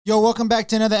Yo, welcome back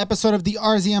to another episode of the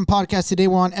RZM podcast. Today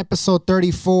we're on episode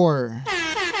 34.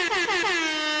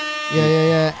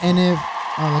 Yeah. And if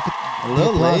look at a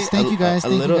little late, thank you guys. A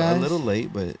little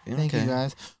late, but thank you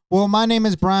guys. Well, my name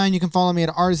is Bryan. You can follow me at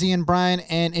RZN Bryan,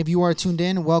 and if you are tuned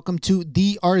in, welcome to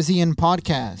the RZN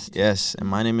podcast. Yes, and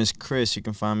my name is Chris. You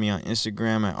can find me on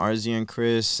Instagram at RZN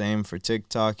Chris. Same for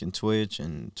TikTok and Twitch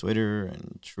and Twitter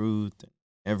and Truth and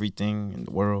everything in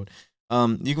the world.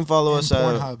 You can follow us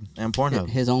and Pornhub.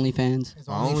 His His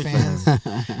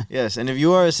OnlyFans. Yes, and if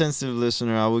you are a sensitive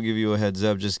listener, I will give you a heads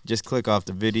up. Just click off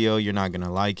the video. You're not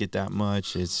gonna like it that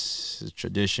much. It's a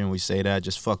tradition. We say that.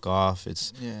 Just fuck off.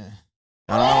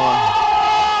 I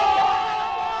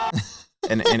don't know.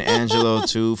 And Angelo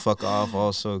too. Fuck off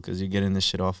also because you're getting this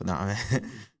shit off.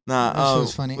 That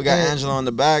was funny. We got Angelo on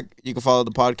the back. You can follow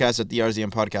the podcast at the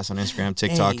RZM Podcast on Instagram,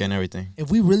 TikTok, and everything. If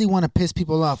we really want to piss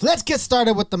people off, let's get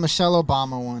started with the Michelle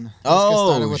Obama one.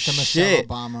 Shit.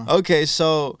 Okay,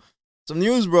 so some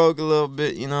news broke a little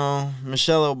bit. You know,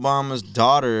 Michelle Obama's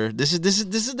daughter. This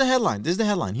is the headline. This is the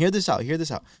headline. Hear this out.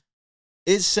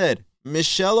 It said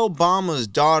Michelle Obama's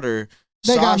daughter,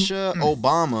 Sasha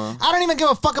Obama. I don't even give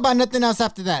a fuck about nothing else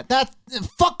after that.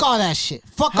 Fuck all that shit.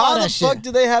 How the fuck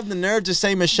do they have the nerve to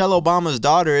say Michelle Obama's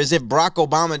daughter as if Barack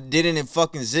Obama didn't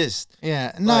fucking exist?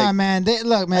 Yeah, man.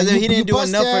 Look, man. He didn't do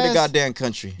enough for the goddamn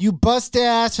country. You bust their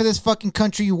ass for this fucking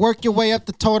country. You work your way up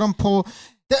the totem pole.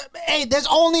 There's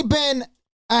only been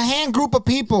a hand group of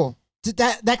people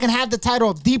that can have the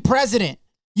title of the president.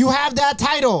 You have that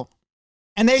title.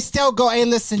 And they still go, hey,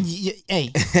 listen,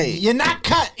 you're not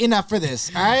cut enough for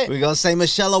this, all right? We're going to say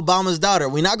Michelle Obama's daughter.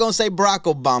 We're not going to say Barack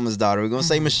Obama's daughter. We're going to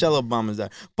say Michelle Obama's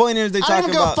daughter. Point is, I don't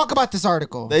even give a fuck about this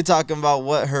article. They talking about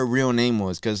what her real name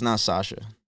was, because it's not Sasha.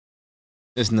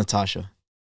 It's Natasha.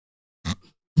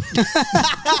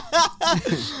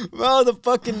 Bro, the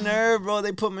fucking nerve, bro.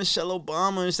 They put Michelle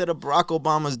Obama instead of Barack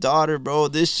Obama's daughter, bro.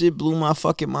 This shit blew my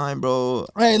fucking mind, bro.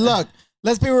 Hey, look,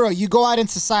 let's be real. You go out in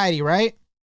society, right?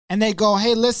 And they go,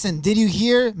 hey, listen, did you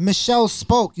hear Michelle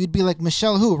spoke? You'd be like,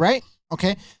 Michelle who, right?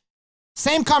 Okay.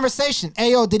 Same conversation.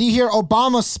 Hey, yo, did you hear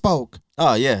Obama spoke?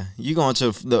 Oh, yeah. You going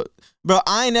to the... Bro,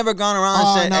 I ain't never gone around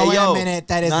and said, wait yo. a minute.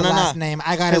 That is the last name.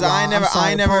 I got it wrong. I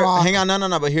ain't never... Hang on,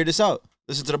 no. But hear this out.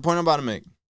 Listen to the point I'm about to make.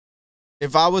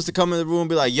 If I was to come in the room and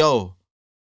be like, yo,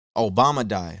 Obama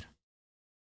died.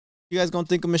 You guys gonna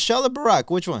think of Michelle or Barack?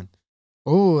 Which one?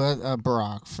 Ooh,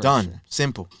 Barack. Done. Sure.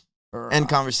 Simple. Barack. End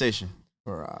conversation.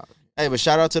 Barack. Hey, but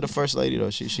shout out to the first lady though.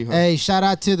 She heard. Hey, shout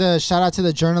out to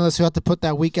the journalist who had to put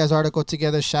that weak ass article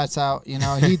together. Shouts out. You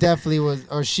know, he definitely was,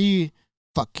 or she.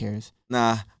 Fuck cares.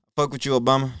 Nah, fuck with you,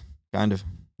 Obama. Kind of.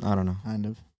 I don't know. Kind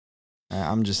of.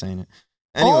 I'm just saying it.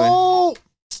 Anyway. Oh,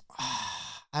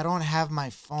 I don't have my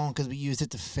phone because we used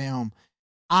it to film.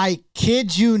 I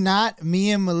kid you not. Me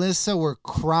and Melissa were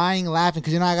crying, laughing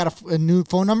because I got a new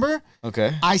phone number.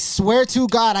 Okay. I swear to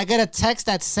God, I get a text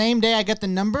that same day I get the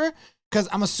number. Because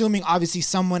I'm assuming, obviously,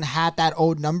 someone had that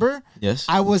old number. Yes.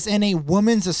 I was in a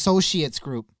women's associates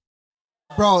group.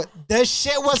 Bro, this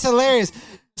shit was hilarious.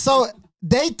 So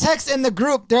they text in the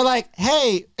group. They're like,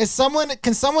 hey,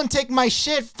 can someone take my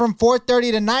shit from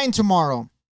 4:30 to 9 tomorrow?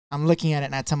 I'm looking at it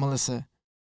and I tell Melissa,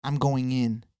 I'm going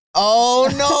in. Oh,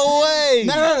 no way.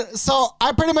 No. So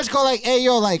I pretty much go like, hey,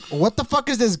 yo, like, what the fuck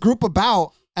is this group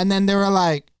about? And then they were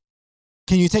like,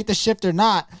 can you take the shift or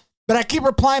not? But I keep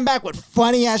replying back with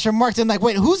funny ass remarks. And like,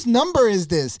 wait, whose number is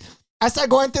this? I start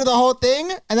going through the whole thing,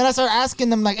 and then I start asking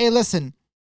them like, hey, listen,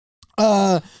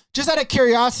 just out of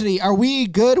curiosity, are we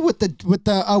good with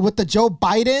the Joe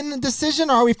Biden decision,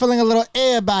 or are we feeling a little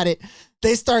about it?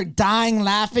 They start dying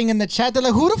laughing in the chat. They're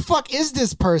like, who the fuck is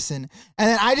this person? And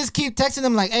then I just keep texting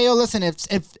them like, hey, yo, listen, if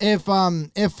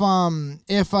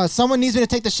someone needs me to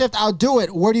take the shift, I'll do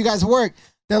it. Where do you guys work?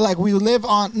 They're like, we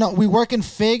work in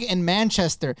Fig in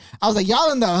Manchester. I was like,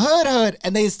 y'all in the hood.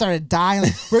 And they started dying.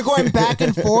 We're going back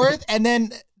and forth. And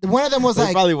then one of them was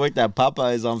they probably worked at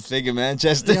Popeyes on Fig in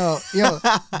Manchester. Yo,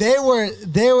 they were,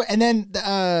 and then,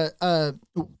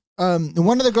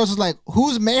 one of the girls was like,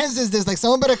 whose mans is this? Like,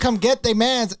 someone better come get their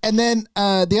mans. And then,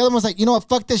 the other one was like, you know what?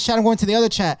 Fuck this chat. I'm going to the other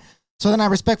chat. So then I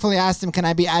respectfully asked them, can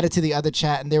I be added to the other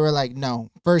chat? And they were like, no,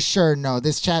 for sure. No,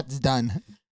 this chat's done.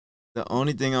 The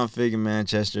only thing on Fig in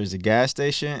Manchester is a gas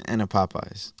station and a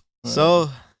Popeyes. Right. So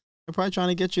they're probably trying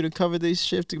to get you to cover this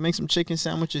shift to make some chicken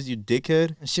sandwiches, you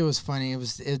dickhead. That shit was funny. It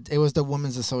was the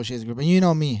Women's Associates group. And you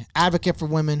know me, advocate for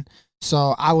women.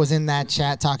 So I was in that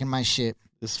chat talking my shit.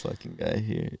 This fucking guy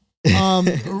here.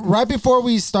 Right before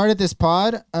we started this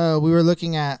pod, we were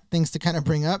looking at things to kind of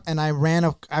bring up, and I ran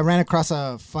across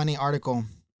a funny article,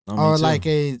 or like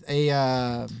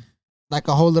a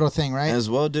whole little thing, right? As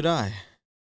well did I.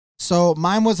 So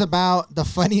mine was about the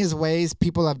funniest ways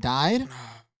people have died.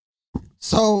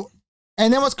 So,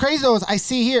 and then what's crazy though is I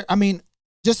see here. I mean,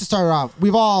 just to start off, we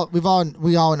all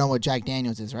know what Jack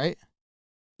Daniels is, right?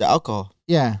 The alcohol.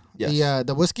 Yeah. Yes.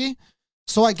 The whiskey.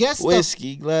 So I guess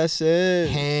whiskey glasses.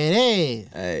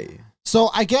 Hey. So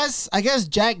I guess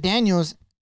Jack Daniels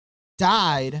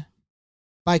died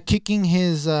by kicking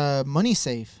his money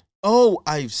safe. Oh,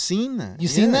 I've seen that. You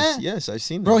seen that? Yes, I've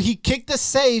seen that. Bro, he kicked the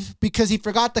safe because he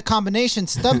forgot the combination,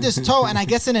 stubbed his toe, and I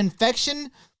guess an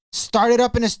infection started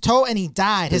up in his toe, and he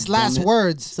died. His last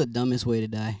words. It's the dumbest way to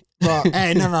die. Bro,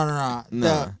 hey, no.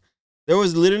 Nah. There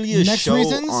was literally a show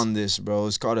reasons? on this, bro.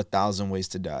 It's called 1,000 Ways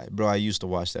to Die. Bro, I used to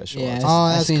watch that show. Yeah, Oh,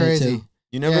 that's crazy.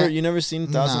 You never seen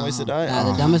 1,000 Ways to Die?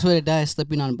 Nah, the dumbest way to die is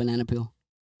slipping on a banana peel.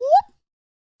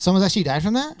 Someone's actually died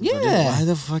from that? Yeah. Why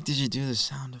the fuck did you do the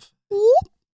sound effect?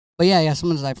 But yeah,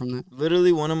 someone's died from that.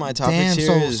 Literally, one of my topics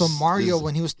here is... So Mario,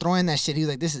 when he was throwing that shit, he was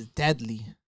like, this is deadly.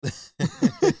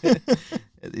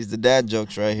 These the dad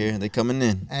jokes right here. They coming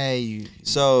in. Hey.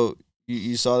 So,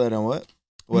 you saw that on what?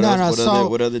 What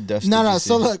other deaths did you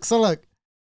see? So look.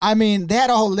 I mean, they had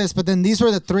a whole list, but then these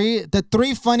were the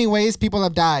three funny ways people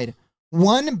have died.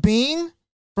 One being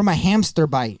from a hamster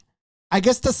bite. I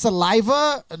guess the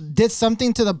saliva did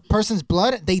something to the person's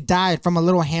blood. They died from a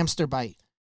little hamster bite.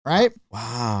 Right?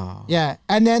 Wow. Yeah.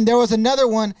 And then there was another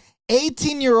one.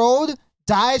 18-year-old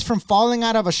dies from falling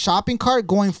out of a shopping cart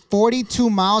going 42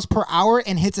 miles per hour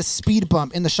and hits a speed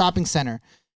bump in the shopping center.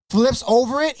 Flips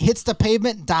over it, hits the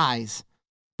pavement, dies.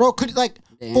 Bro, could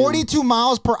Damn. 42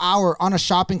 miles per hour on a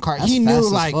shopping cart. That's he knew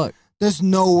fuck. There's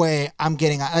no way I'm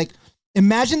getting out. Like,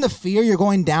 imagine the fear. You're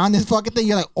going down this fucking thing.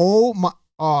 You're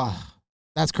like,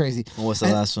 that's crazy. What's the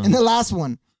last one? And the last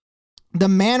one, the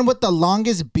man with the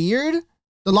longest beard.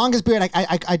 The longest beard,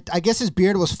 I guess his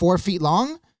beard was 4 feet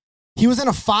long. He was in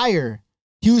a fire.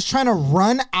 He was trying to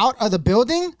run out of the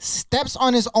building, steps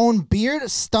on his own beard,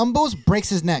 stumbles, breaks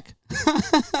his neck.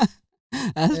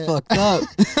 That's fucked up.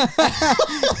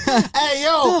 Hey,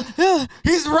 yo,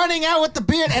 he's running out with the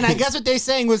beard, and I guess what they're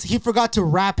saying was he forgot to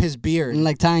wrap his beard.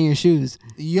 Like tying your shoes.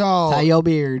 Yo. Tie your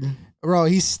beard. Bro,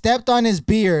 he stepped on his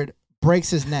beard, breaks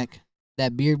his neck.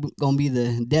 That beard gonna be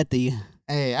the death of you.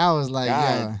 Hey, I was like,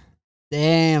 God. yo.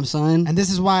 Damn, son. And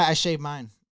this is why I shave mine.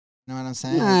 You know what I'm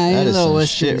saying? Nah, That is some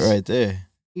whiskers. shit right there.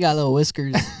 You got little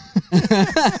whiskers.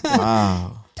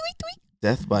 Wow.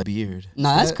 Death by beard.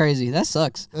 No, that's crazy. That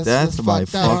sucks. Death by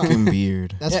fucked up, fucking huh?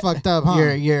 beard. That's fucked up, huh?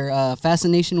 Your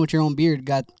fascination with your own beard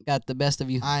got the best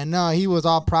of you. I know. He was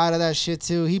all proud of that shit,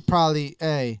 too. It probably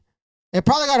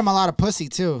got him a lot of pussy,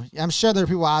 too. I'm sure there are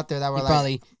people out there that were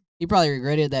He probably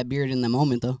regretted that beard in the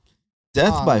moment, though.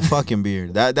 Death by fucking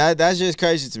beard. That's just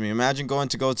crazy to me. Imagine going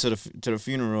to the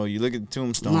funeral. You look at the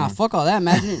tombstone. Nah, fuck all that.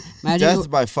 Imagine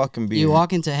Death by fucking beard. You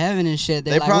walk into heaven and shit.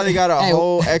 They probably got a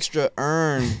whole extra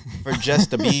urn for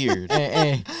just a beard.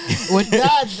 Hey.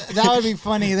 That would be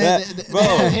funny.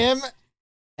 Bro.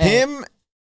 Him,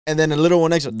 and then a little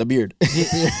one extra, the beard.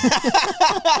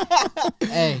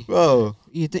 Hey, bro.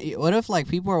 What if like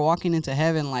people are walking into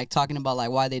heaven like talking about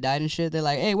like why they died and shit? They're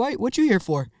like, hey, what you here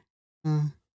for?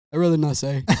 I'd rather not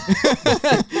say.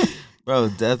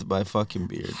 Bro, death by fucking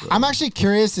beard, bro. I'm actually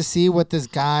curious to see what this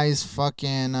guy's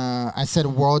fucking I said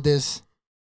world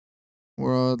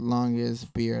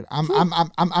longest beard. I'm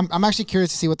actually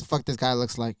curious to see what the fuck this guy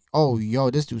looks like. Oh, yo,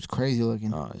 this dude's crazy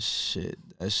looking. Oh shit.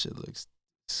 That shit looks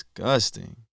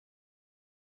disgusting.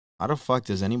 How the fuck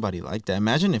does anybody like that?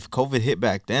 Imagine if COVID hit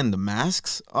back then, the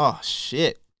masks. Oh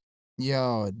shit.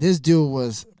 Yo, this dude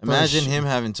was Imagine him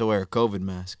having to wear a COVID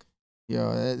mask.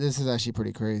 Yo, this is actually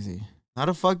pretty crazy. How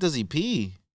the fuck does he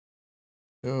pee?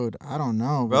 Dude, I don't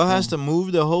know. Bro has to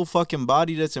move the whole fucking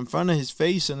body that's in front of his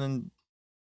face, and then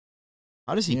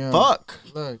how does he fuck?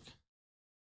 Look.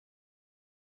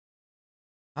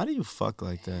 How do you fuck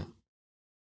like that?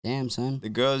 Damn, son. The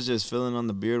girl's just filling on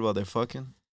the beard while they're fucking?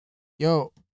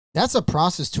 Yo, that's a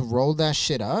process to roll that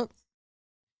shit up.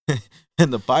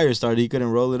 And the fire started, he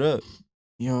couldn't roll it up.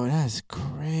 Yo, that's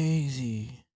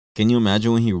crazy. Can you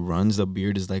imagine when he runs, the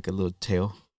beard is like a little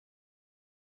tail?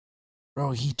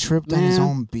 Bro, he tripped on his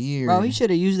own beard. Bro, he should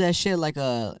have used that shit like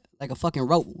a fucking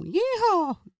rope.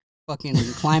 Yeehaw! Fucking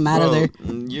climb out of there.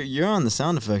 You're on the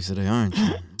sound effects today, aren't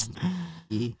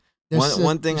you? Yeah.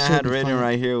 One thing I had written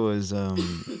right here was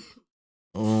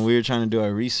when we were trying to do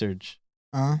our research.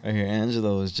 Right here,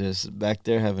 Angela was just back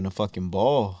there having a fucking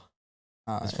ball.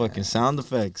 It's fucking sound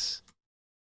effects.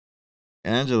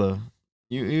 Angela,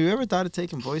 you ever thought of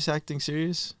taking voice acting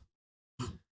serious?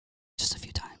 Just a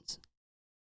few times.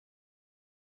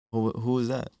 Who was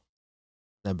that?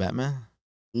 That Batman?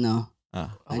 No.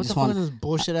 What the fuck is this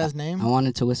bullshit ass name? I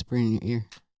wanted to whisper in your ear.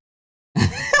 What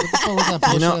the fuck was that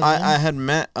bullshit? I had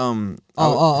met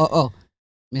Mr.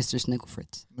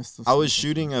 Snicklefritz. I was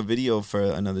shooting a video for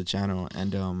another channel,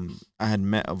 and I had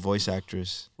met a voice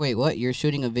actress. Wait, what? You're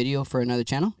shooting a video for another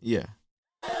channel? Yeah.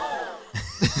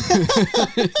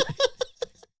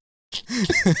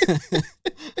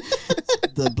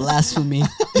 The blasphemy.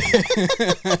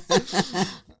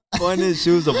 Fun is, she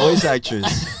was a voice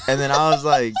actress, and then I was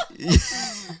like,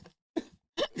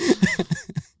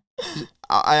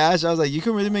 I asked her, I was like, you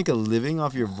can really make a living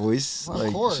off your voice? Well, like,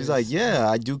 of course. she's like, yeah,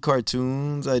 I do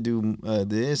cartoons, I do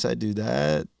this, I do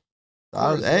that.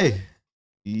 I was, course, hey,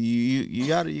 you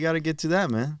gotta get to that,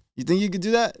 man. You think you could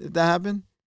do that if that happened?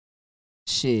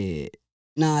 Shit.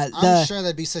 Nah, I'm sure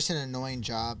that'd be such an annoying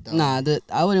job, though. Nah,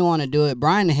 I wouldn't want to do it.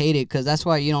 Bryan hated it because that's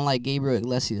why you don't like Gabriel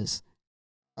Iglesias.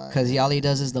 Because all he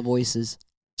does is the voices.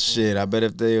 Shit, I bet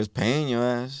if they was paying your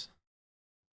ass.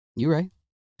 You right.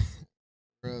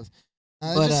 Gross.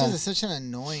 But, it just is such an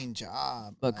annoying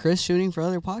job. But Chris shooting for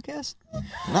other podcasts?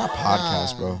 Not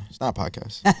podcast, bro. It's not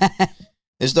podcast.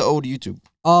 It's the old YouTube.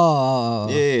 Oh.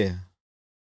 Yeah.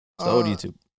 It's the old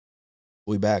YouTube.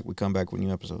 We back. We come back with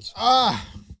new episodes.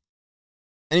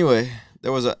 Anyway,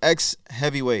 there was an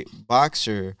ex-heavyweight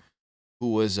boxer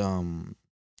who was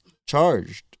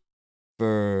charged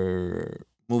for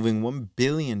moving $1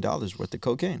 billion worth of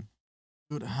cocaine.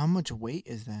 Dude, how much weight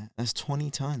is that? That's 20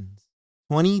 tons.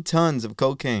 20 tons of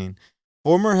cocaine.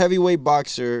 Former heavyweight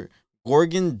boxer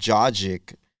Gorgon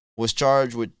Jojic was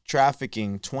charged with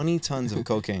trafficking 20 tons of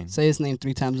cocaine. Say his name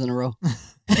 3 times in a row.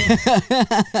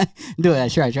 Do it.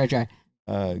 Try.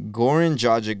 Goran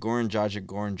Jojic.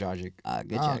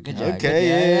 Good job. Good job. Okay,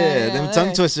 yeah. Them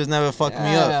tongue twisters never fucked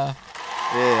me up.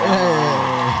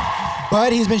 Yeah.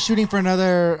 But he's been shooting for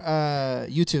another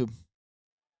YouTube.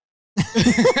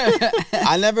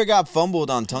 I never got fumbled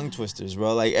on tongue twisters,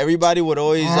 bro. Like, everybody would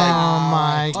always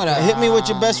my God. Hit me with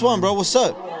your best one, bro. What's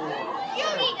up? You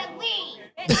need to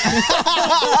leave.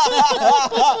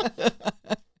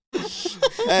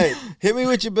 Hey, hit me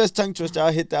with your best tongue twister.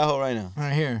 I'll hit that hole right now.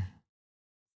 Right here.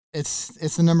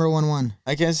 It's the number one.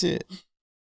 I can't see it.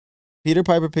 Peter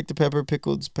Piper picked a pepper,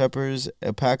 pickled peppers,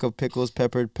 a pack of pickles,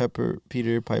 peppered pepper.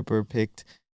 Peter Piper picked.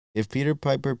 If Peter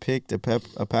Piper picked a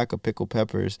pack of pickled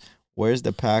peppers, where's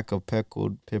the pack of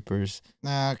pickled peppers? Okay.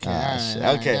 All right,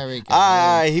 okay. There we go.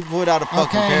 All right. He put out a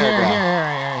fucking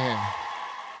paragraph.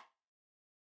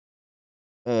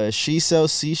 Here. She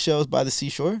sells seashells by the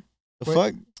seashore. The Wait.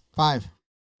 fuck? 5.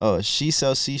 Oh, she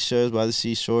sells seashells by the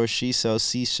seashore. She sells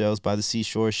seashells by the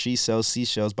seashore. She sells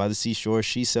seashells by the seashore.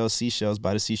 She sells seashells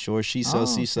by the seashore. She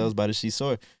sells seashells by the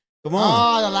seashore. Come on.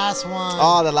 Oh, the last one.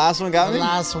 Oh, the last one got me? The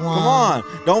last one. Come on.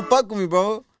 Don't fuck with me,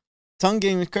 bro. Tongue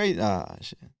game is crazy. Ah,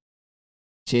 shit.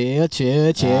 Chill.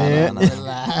 Nah.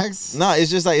 Relax. No, it's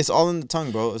just like, it's all in the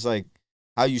tongue, bro. It's like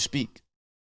how you speak.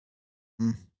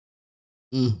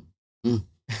 Hey,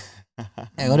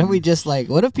 what if we just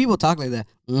what if people talk like that?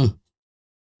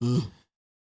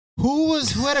 Who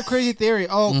had a crazy theory?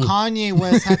 Oh, Kanye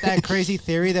West had that crazy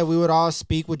theory that we would all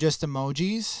speak with just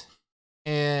emojis.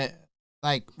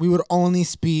 Like we would only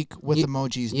speak with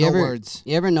emojis, no words.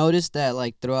 You ever notice that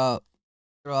throughout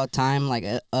time,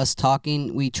 us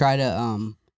talking, we try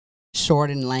to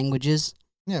shorten languages?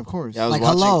 Yeah, of course. Yeah,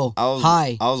 hello,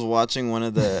 hi. I was watching one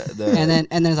of the and then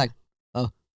it's like, oh.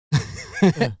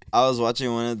 I was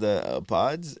watching one of the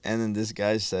pods, and then this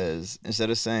guy says, instead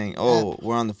of saying, "Oh,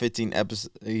 we're on the 15th episode,"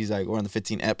 he's like, "We're on the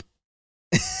 15th ep."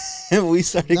 And we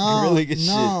started grilling shit.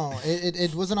 No,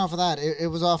 it wasn't off of that. It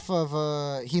was off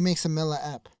of He Makes a Milla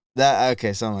ep. That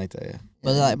okay, something like that, yeah.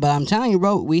 But I'm telling you,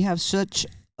 bro, we have such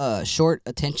short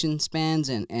attention spans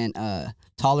and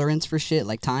tolerance for shit,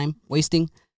 like time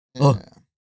wasting. Yeah. Oh,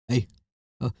 hey,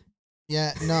 oh.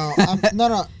 Yeah, no,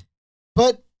 no.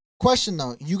 But question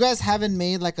though, you guys haven't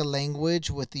made a language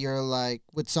with your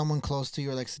with someone close to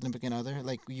your significant other?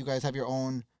 Like you guys have your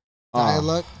own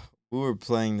dialect? We were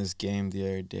playing this game the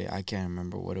other day. I can't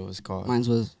remember what it was called. Mine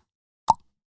was.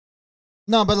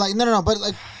 No, but no. But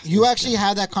you actually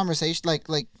had that conversation.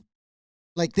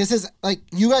 Like this is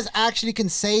you guys actually can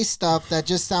say stuff that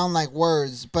just sound like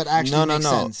words, but actually make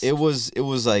sense. It was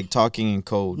like talking in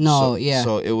code. No,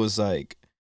 So it was like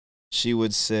she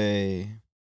would say,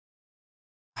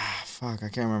 fuck, I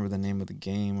can't remember the name of the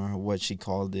game or what she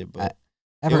called it, but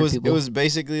it was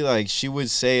basically like she would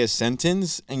say a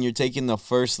sentence and you're taking the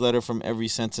first letter from every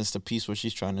sentence to piece what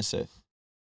she's trying to say.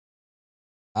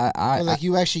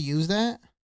 You actually use that?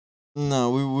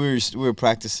 No, we were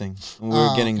practicing. We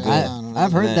were getting good.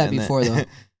 I've heard that before though.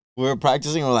 We were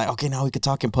practicing. We're like, okay, now we could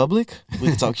talk in public. We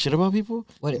could talk shit about people.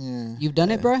 What? Yeah. You've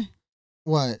done it, bro?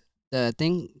 What? the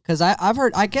thing? Because I've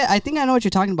heard I think I know what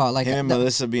you're talking about. Like him and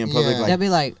Melissa be in public Yeah. like they'd be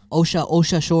like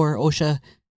OSHA shore OSHA.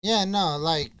 Yeah, no,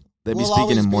 like they be we'll speaking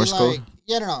always in be Morse like, code.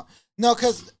 Yeah, no,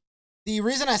 because the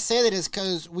reason I say that is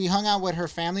because we hung out with her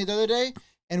family the other day,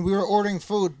 and we were ordering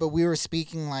food, but we were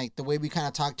speaking like the way we kind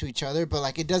of talk to each other, but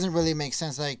like it doesn't really make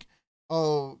sense. Like,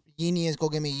 oh, Yini is go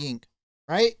get me yink,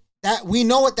 right? That we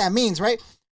know what that means, right?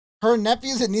 Her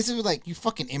nephews and nieces were like, "You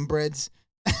fucking inbreds."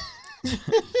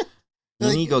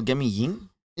 Yini, go get me ying.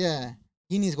 Yeah,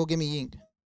 Yini's go get me yink.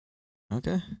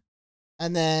 Okay.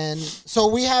 And then so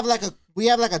we have like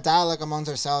a dialogue amongst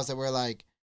ourselves that we're like,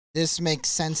 this makes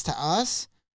sense to us.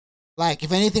 Like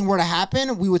if anything were to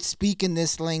happen, we would speak in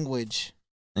this language.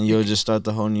 And you'll just start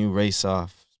the whole new race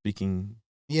off speaking.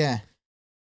 Yeah.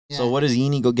 So what does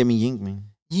Yini go get me ying mean?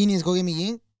 Yini is go get me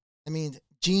yink? That means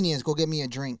genie is go get me a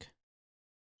drink.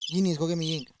 Yini is go get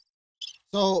me yink.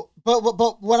 So, but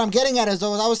what I'm getting at is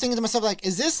though, I was thinking to myself like,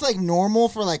 is this like normal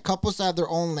for like couples to have their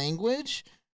own language? I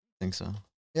think so.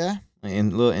 Yeah. Like,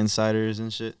 little insiders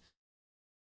and shit.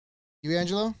 You,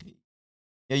 Angelo?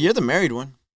 Yeah, you're the married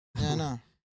one. Yeah, I know.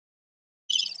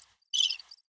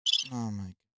 Oh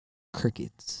my.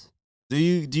 Crickets. Do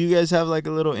you guys have like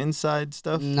a little inside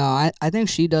stuff? No, I think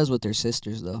she does with her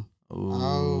sisters though.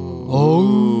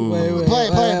 Oh. Wait, Play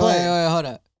it. hold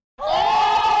up. Nah.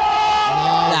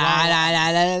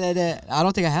 I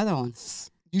don't think I have that one.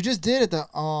 You just did it. Boo.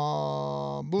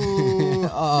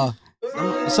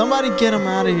 Somebody get him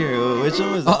out of here. Which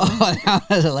one was that? That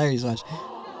was hilarious. Watch.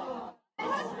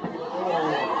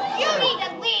 You need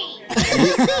to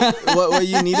leave. What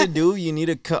you need to do? You need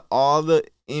to cut all the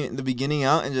beginning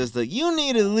out and just like you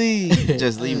need to leave.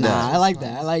 Just leave that. I like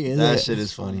that. I like it. That shit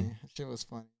is funny. That shit was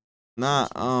funny. Nah.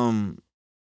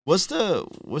 What's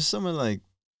some of like?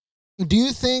 Do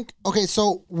you think? Okay,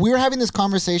 so we were having this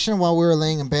conversation while we were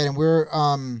laying in bed,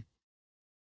 and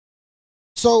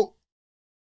So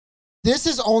this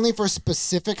is only for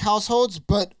specific households,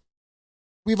 but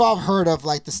we've all heard of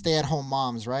like the stay-at-home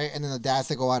moms, right? And then the dads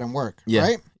that go out and work,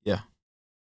 right? Yeah.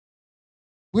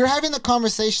 We were having the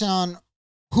conversation on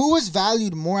who is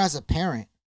valued more as a parent,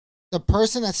 the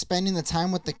person that's spending the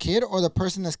time with the kid, or the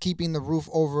person that's keeping the roof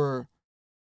over,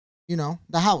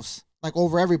 the house. Like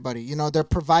over everybody, they're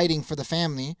providing for the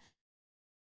family.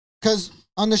 Because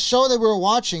on the show that we were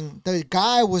watching, the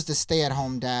guy was the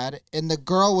stay-at-home dad, and the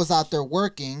girl was out there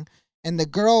working, and the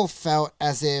girl felt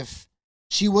as if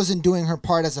she wasn't doing her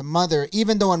part as a mother,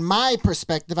 even though in my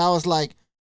perspective, I was like,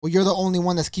 well, you're the only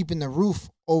one that's keeping the roof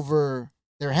over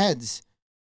their heads.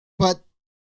 But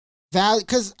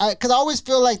because I always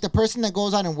feel like the person that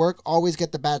goes out and work always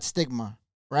get the bad stigma,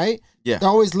 right? Yeah. They're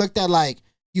always looked at like,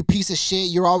 you piece of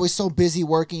shit, you're always so busy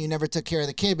working, you never took care of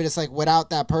the kid. But it's like,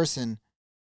 without that person,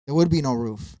 there would be no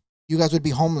roof. You guys would be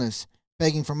homeless,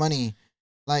 begging for money.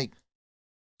 Like,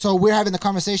 so we're having the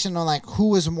conversation on like,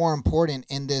 who is more important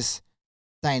in this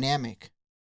dynamic?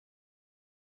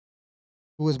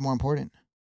 Who is more important?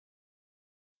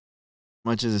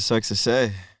 Much as it sucks to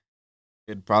say,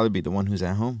 it'd probably be the one who's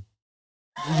at home.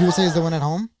 You would say is the one at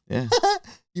home? Yeah.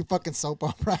 You fucking soap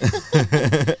opera.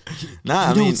 Nah,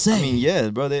 You I don't say. mean, yeah,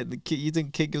 bro. The kid, you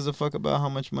think kid gives a fuck about how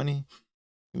much money?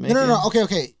 You make? No.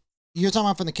 Okay. You're talking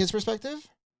about from the kid's perspective?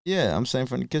 Yeah, I'm saying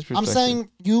from the kid's perspective. I'm saying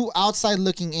you outside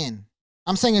looking in.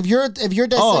 I'm saying if you're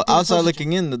outside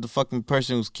looking in, the fucking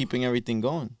person who's keeping everything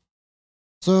going.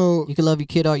 So You can love your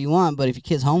kid all you want, but if your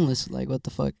kid's homeless, like what the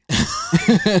fuck?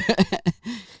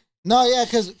 no, yeah,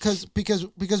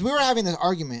 because we were having this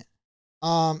argument.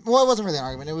 Well, it wasn't really an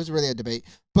argument; it was really a debate.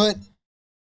 But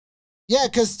yeah,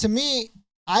 because to me,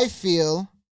 I feel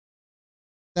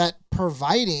that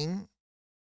providing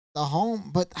the home,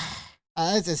 but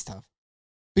it's tough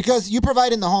because you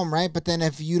provide in the home, right? But then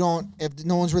if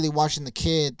no one's really watching the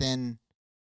kid, then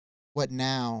what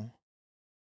now?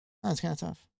 That's kind of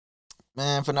tough.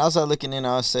 Man, from the outside looking in,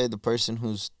 I would say the person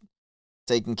who's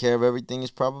taking care of everything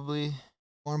is probably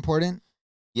More important.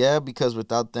 yeah, because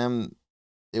without them,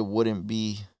 it wouldn't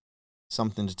be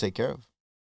something to take care of.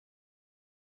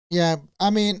 Yeah, I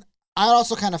mean, I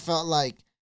also kind of felt like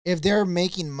if they're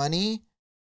making money,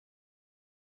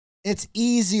 it's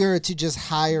easier to just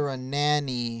hire a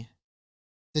nanny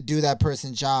to do that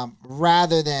person's job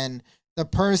rather than the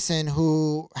person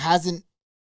who hasn't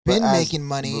been making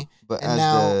money. But and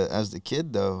as the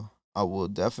kid, though, I will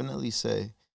definitely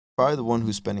say probably the one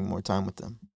who's spending more time with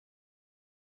them.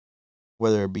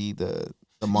 Whether it be the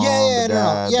mom, the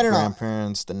dad, the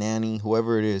grandparents, the nanny,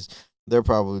 whoever it is, they're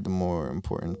probably the more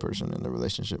important person in the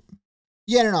relationship.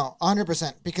 Yeah, no,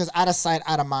 100%. Because out of sight,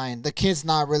 out of mind. The kid's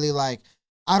not really like,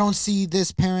 I don't see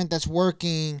this parent that's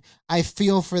working. I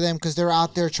feel for them because they're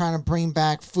out there trying to bring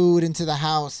back food into the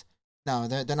house. No,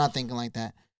 they're not thinking like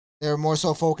that. They're more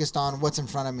so focused on what's in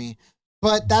front of me.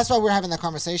 But that's why we're having that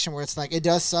conversation where it's like, it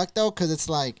does suck though, because it's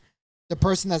like the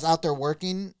person that's out there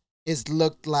working is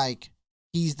looked like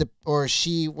he's the, or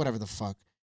she, whatever the fuck.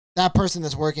 That person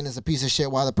that's working is a piece of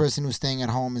shit, while the person who's staying at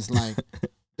home is like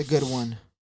the good one.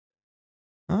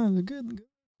 Oh, a good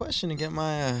question to get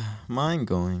my mind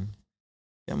going.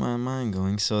 Get my mind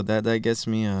going. So that gets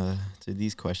me to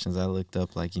these questions. I looked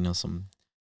up like, some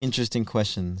interesting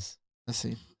questions. Let's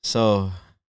see. So,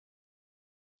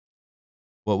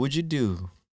 what would you do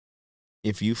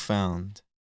if you found...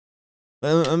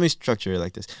 Let me structure it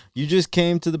like this. You just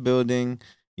came to the building.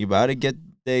 You about to get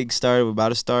the egg started. We're about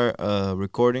to start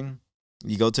recording.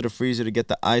 You go to the freezer to get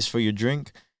the ice for your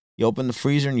drink. You open the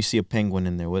freezer and you see a penguin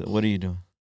in there. What are you doing?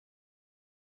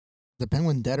 The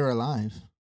penguin dead or alive?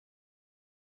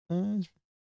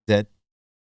 Dead.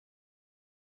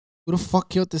 Who the fuck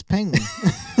killed this penguin?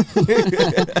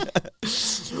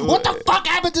 What the fuck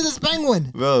happened to this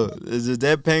penguin? Bro, there's a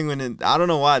dead penguin. And I don't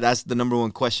know why. That's the number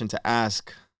one question to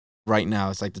ask right now.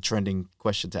 It's like the trending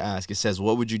question to ask. It says,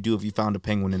 what would you do if you found a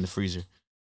penguin in the freezer?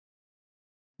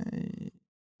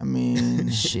 I mean,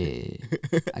 shit.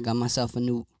 I got myself a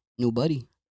new buddy.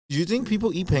 Do you think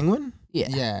people eat penguin? Yeah.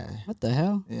 Yeah. What the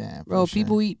hell? Yeah. Bro, sure.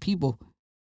 people eat people.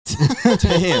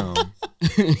 Damn.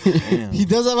 He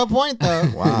does have a point, though.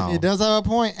 Wow. He does have a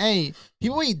point. Hey,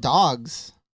 people eat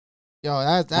dogs. Yo,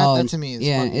 that to me is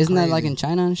yeah. Isn't that like in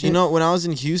China and shit? When I was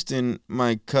in Houston,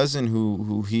 my cousin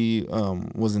who he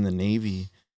was in the Navy,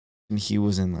 and he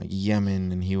was in like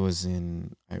Yemen, and he was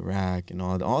in Iraq, and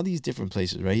all these different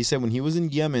places, right? He said when he was in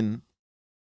Yemen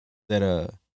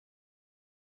that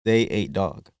they ate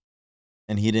dog,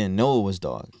 and he didn't know it was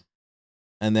dog.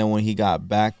 And then when he got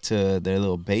back to their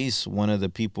little base, one of the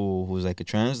people who was like a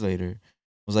translator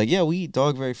was like, "Yeah, we eat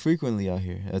dog very frequently out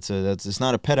here. It's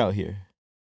not a pet out here."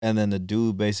 And then the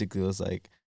dude basically was like,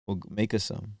 "Well, make us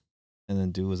some." And then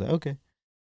the dude was like, "Okay."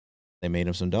 They made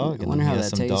him some dog, and then he had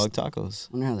some dog tacos.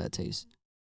 I wonder how that tastes.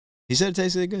 He said it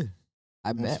tasted good.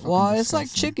 I bet. Well, it's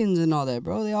like chickens and all that,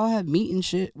 bro. They all have meat and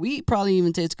shit. Wheat probably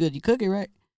even tastes good. You cook it right.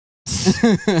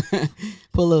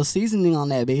 Put a little seasoning on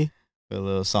that, baby. Put a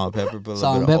little salt and pepper. Put a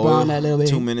Salt little and bit of pepper oil, on that little bit.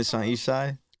 2 minutes on each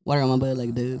side. Water on my butt like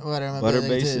a dude. Butter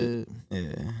basic.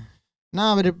 Yeah.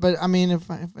 No, but I mean, if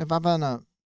I found a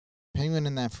penguin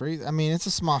in that freezer, I mean, it's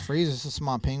a small freezer. It's a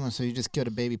small penguin, so you just killed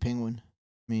a baby penguin.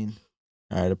 I mean,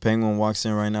 all right, a penguin walks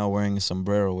in right now wearing a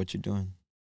sombrero. What you doing?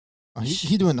 Oh,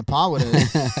 he doing the paw with it.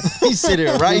 He's sitting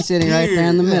right He's sitting here. right there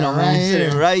in the middle, man. He's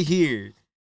sitting right here.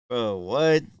 Bro,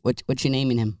 what? What you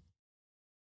naming him?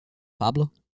 Pablo?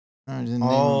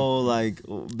 Oh, like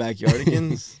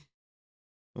backyardigans?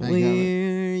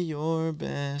 We're your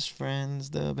best friends,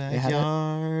 the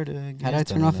backyardigans. How do I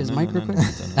turn off his mic real quick?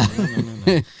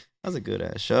 That was a good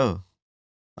ass show.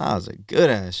 All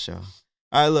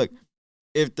right, look.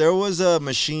 If there was a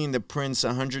machine that prints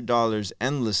 $100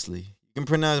 endlessly, you can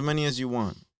print out as many as you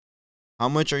want. How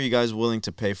much are you guys willing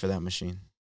to pay for that machine?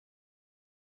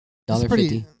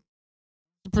 $1.50.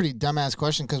 It's a pretty dumbass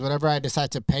question, because whatever I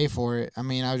decide to pay for it, I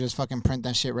mean, I would just fucking print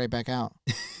that shit right back out.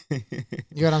 You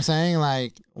know what I'm saying?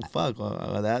 Like, well, fuck.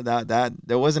 Well, that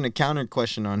there wasn't a counter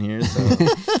question on here, so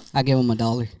I give him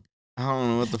 $1. I don't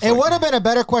know what the fuck. It would have been a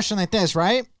better question like this,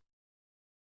 right?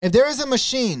 If there is a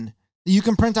machine that you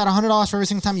can print out $100 for every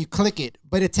single time you click it,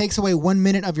 but it takes away 1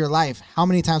 minute of your life, how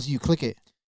many times do you click it?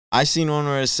 I seen one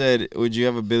where it said, "Would you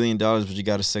have $1 billion, but you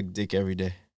got to suck dick every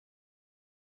day?"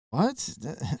 What?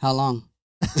 How long?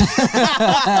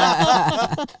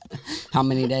 How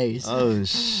many days? Oh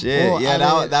shit! Well,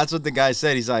 yeah, that's what the guy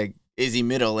said. He's like, "Is he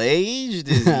middle aged?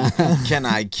 Can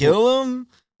I kill him?"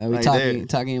 Are we talking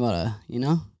about a,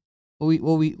 what we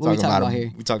talking about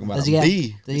here? We talking about Does a he have-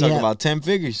 B. We talking about 10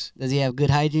 figures. Does he have good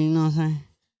hygiene? You know what I'm saying?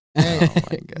 Hey, Oh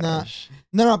my gosh!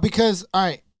 No, because all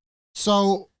right.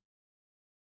 So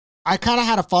I kind of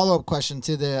had a follow-up question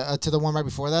to the one right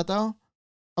before that, though.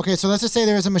 Okay, so let's just say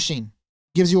there is a machine,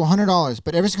 gives you $100,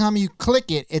 but every single time you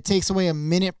click it, it takes away 1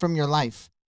 minute from your life.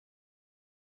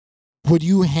 Would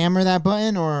you hammer that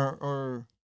button or?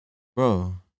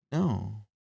 Bro, no.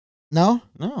 No?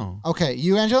 No. Okay,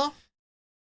 you, Angela?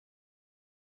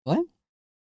 What?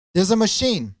 There's a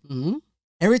machine. Mm-hmm.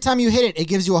 Every time you hit it, it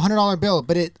gives you a $100 bill,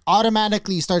 but it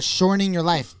automatically starts shortening your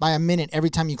life by 1 minute every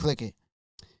time you click it.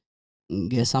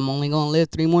 Guess I'm only gonna live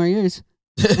 3 more years.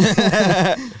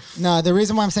 No, the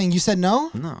reason why I'm saying you said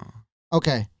no? No.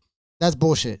 Okay, that's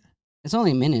bullshit. It's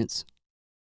only minutes.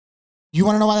 You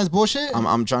want to know why that's bullshit?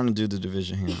 I'm trying to do the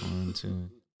division here. 1, 2.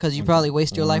 Because you probably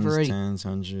waste your life already. Tens,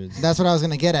 hundreds. That's what I was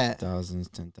gonna get at. Thousands,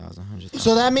 10,000, hundreds.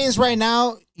 So that means right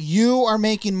now you are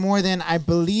making more than, I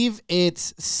believe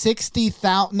it's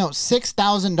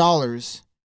 $6,000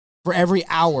 for every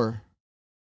hour.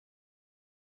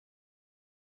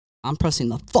 I'm pressing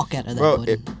the fuck out of that Bro,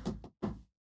 button.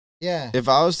 Yeah. If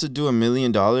I was to do $1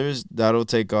 million, that'll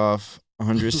take off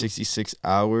 166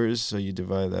 hours. So you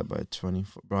divide that by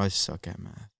 24. Bro, I suck at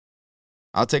math.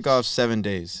 I'll take off 7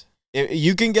 days. If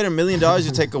you can get $1 million,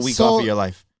 you take a week off of your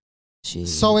life. Jeez.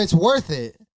 So it's worth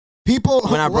it. People.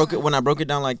 When I broke it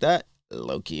down like that,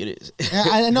 low key it is.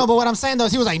 I know, but what I'm saying though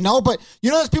is he was like, no, but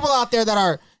you know, there's people out there that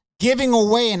are giving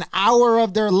away an hour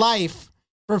of their life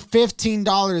for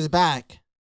 $15 back.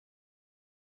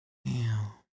 Damn.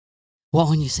 Well,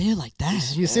 when you say it like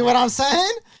that, You see what I'm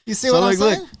saying? You see So what I'm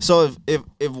saying? look, so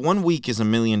if 1 week is $1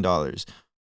 million, 4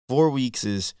 weeks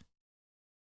is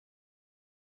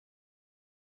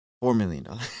 $4 million.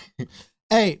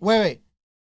 Hey, wait.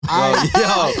 I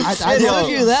took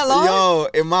you that long? Yo,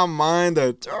 in my mind,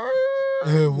 the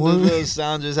little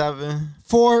sound just happened.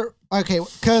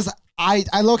 Because I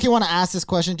low-key want to ask this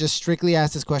question, just strictly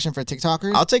ask this question for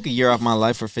TikTokers. I'll take a year off my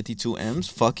life for 52 M's.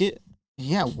 Fuck it.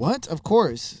 Yeah, what? Of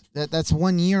course. That's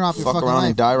 1 year off your Fuck fucking around life.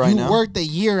 and die right now. You worked a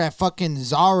year at fucking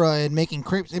Zara and making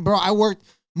crepes. Hey, bro, I worked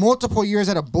multiple years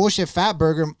at a bullshit Fat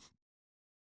Burger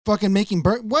fucking making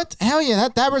what? Hell yeah,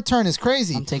 that return is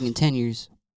crazy. I'm taking 10 years.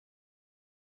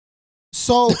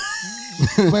 So,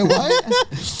 wait,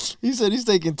 what? He said he's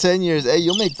taking 10 years. Hey,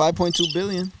 you'll make 5.2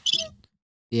 billion.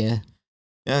 Yeah.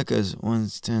 Yeah, because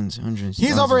one's tens, hundreds.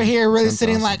 He's over here really 10,000.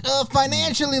 sitting like,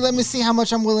 financially, let me see how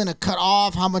much I'm willing to cut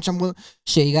off, how much I'm willing.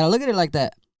 Shit, you gotta look at it like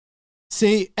that.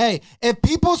 See, hey, if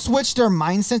people switch their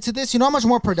mindset to this, you know how much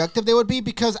more productive they would be?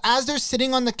 Because as they're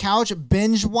sitting on the couch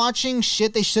binge watching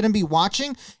shit they shouldn't be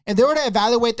watching, if they were to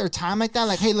evaluate their time like that,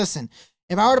 like, hey, listen,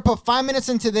 if I were to put 5 minutes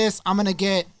into this, I'm going to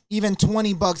get even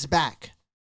 $20 back.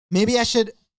 Maybe I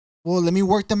should, let me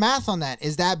work the math on that.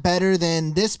 Is that better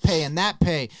than this pay and that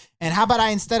pay? And how about I,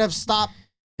 instead of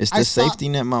It's the safety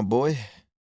net, my boy.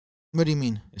 What do you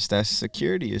mean? It's that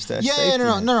security. It's that Yeah, safety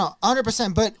net. no,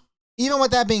 100%. But even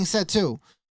with that being said, too,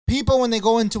 people, when they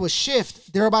go into a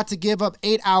shift, they're about to give up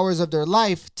 8 hours of their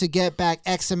life to get back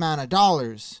X amount of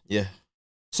dollars. Yeah.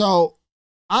 So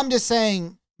I'm just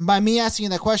saying, by me asking you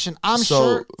that question, I'm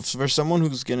sure. So for someone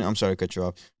who's getting, I'm sorry to cut you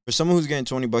off. For someone who's getting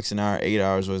 $20 an hour, 8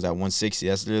 hours was at 160.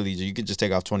 That's literally, you could just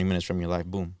take off 20 minutes from your life.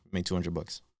 Boom, make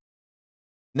 $200.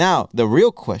 Now, the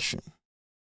real question: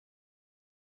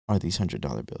 are these $100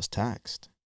 bills taxed?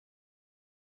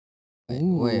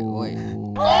 Wait.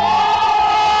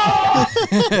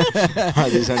 Are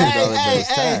these $100 bills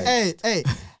taxed? Hey.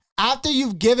 After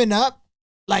you've given up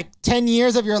like 10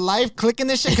 years of your life clicking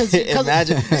this shit, because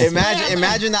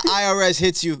imagine the IRS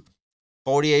hits you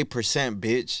 48%,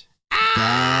 bitch.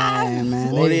 Damn,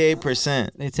 man.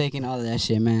 48%. They taking all of that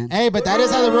shit, man. Hey, but that is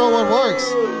how the real world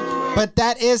works. But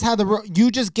that is how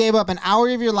you just gave up an hour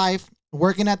of your life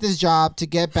working at this job to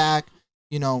get back,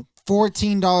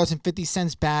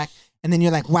 $14.50 back. And then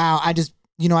you're like, wow, I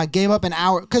gave up an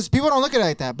hour. Because people don't look at it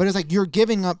like that. But it's like you're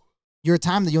giving up your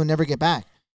time that you'll never get back.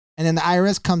 And then the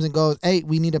IRS comes and goes, hey,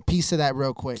 we need a piece of that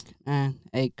real quick. Man,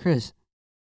 hey, Chris,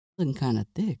 looking kind of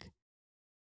thick.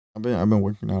 I've been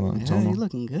working out on Yeah, toner. you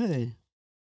looking good.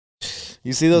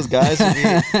 You see those guys who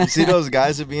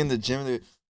be in the gym and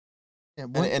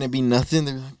it be nothing.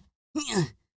 They're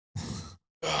like,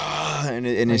 and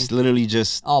it's literally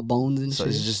just all bones and so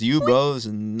shit. it's just you, bro. It's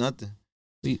nothing.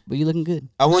 But you looking good.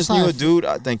 I once knew a dude.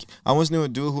 I once knew a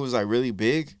dude who was like really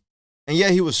big, and yeah,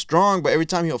 he was strong. But every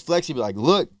time he'll flex, he'd be like,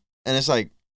 "Look," and it's like,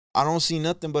 I don't see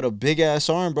nothing but a big ass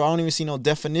arm, bro. I don't even see no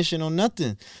definition on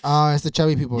nothing. Oh, it's the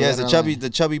chubby people. Yeah, it's the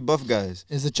chubby buff guys.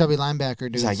 It's the chubby linebacker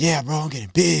dude. He's like, yeah, bro, I'm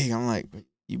getting big. I'm like,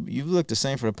 you've looked the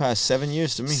same for the past 7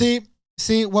 years to me.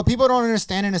 See, what people don't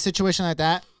understand in a situation like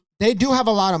that, they do have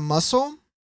a lot of muscle.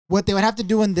 What they would have to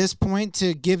do in this point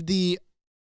to give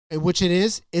which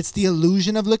it's the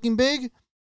illusion of looking big.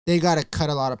 They got to cut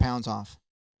a lot of pounds off.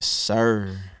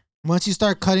 Sir. Once you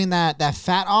start cutting that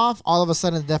fat off, all of a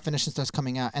sudden the definition starts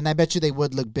coming out. And I bet you they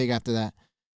would look big after that.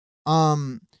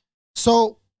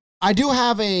 So I do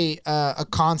have a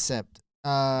concept.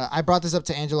 I brought this up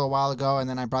to Angela a while ago, and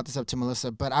then I brought this up to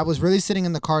Melissa. But I was really sitting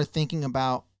in the car thinking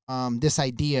about this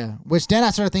idea, which then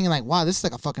I started thinking like, wow, this is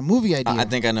like a fucking movie idea. I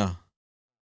think I know.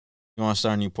 You want to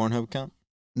start a new Pornhub account?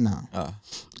 No.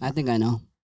 I think I know.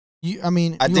 I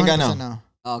think I know.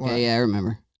 Okay, What? yeah, I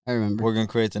remember. We're going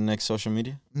to create the next social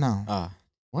media? No.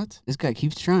 What? This guy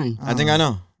keeps trying. I think I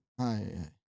know. All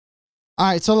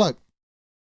right, so look.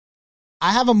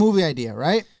 I have a movie idea,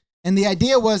 right? And the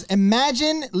idea was,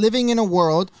 imagine living in a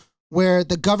world where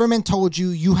the government told you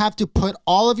you have to put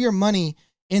all of your money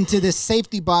into this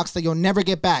safety box that you'll never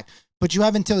get back. But you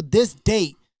have until this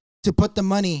date to put the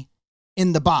money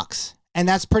in the box. And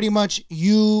that's pretty much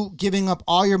you giving up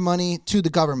all your money to the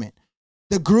government.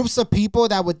 The groups of people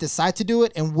that would decide to do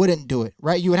it and wouldn't do it,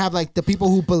 right? You would have like the people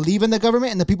who believe in the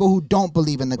government and the people who don't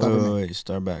believe in the government. Wait,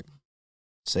 start back.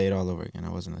 Say it all over again. I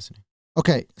wasn't listening.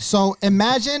 Okay, so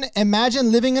imagine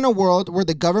living in a world where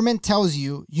the government tells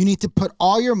you you need to put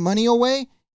all your money away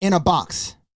in a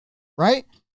box, right?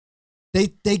 They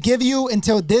give you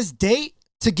until this date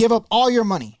to give up all your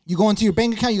money. You go into your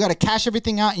bank account, you got to cash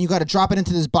everything out, and you got to drop it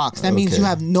into this box. That means you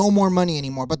have no more money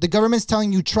anymore. But the government's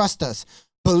telling you, trust us,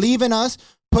 believe in us,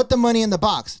 put the money in the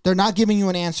box. They're not giving you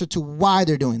an answer to why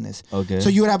they're doing this. Okay. So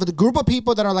you would have the group of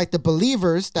people that are like the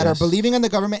believers that are believing in the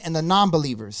government and the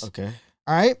non-believers. Okay.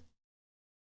 All right?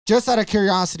 Just out of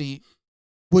curiosity,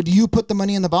 would you put the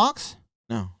money in the box?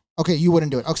 No. Okay, you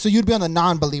wouldn't do it. Okay, so you'd be on the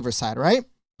non-believer side, right?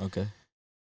 Okay.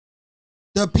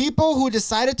 The people who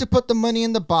decided to put the money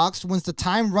in the box, once the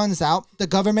time runs out, the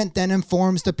government then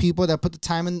informs the people that put the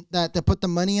time in that put the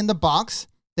money in the box.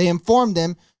 They inform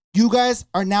them, you guys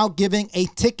are now giving a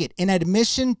ticket, an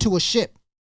admission to a ship.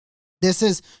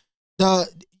 There's going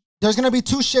to be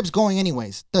 2 ships going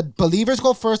anyways. The believers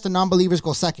go first, the non-believers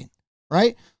go second,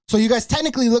 right? So you guys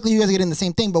technically look like you guys are getting the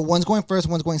same thing, but one's going first,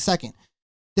 one's going second.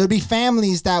 There would be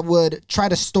families that would try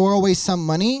to store away some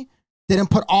money, didn't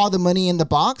put all the money in the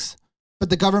box, but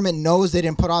the government knows they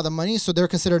didn't put all the money, so they're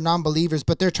considered non-believers,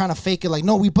 but they're trying to fake it like,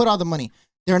 no, we put all the money.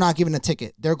 They're not giving a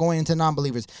ticket. They're going into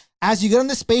non-believers. As you get on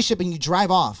the spaceship and you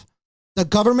drive off, the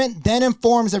government then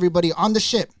informs everybody on the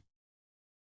ship,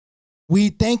 we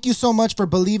thank you so much for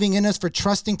believing in us, for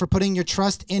trusting, for putting your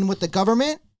trust in with the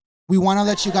government. We want to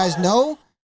let you guys know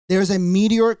there's a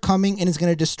meteor coming and it's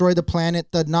going to destroy the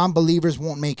planet. The non-believers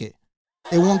won't make it.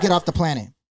 They won't get off the planet.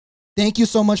 Thank you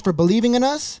so much for believing in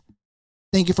us.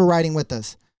 Thank you for riding with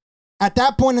us. At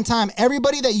that point in time,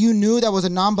 everybody that you knew that was a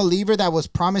non-believer that was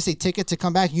promised a ticket to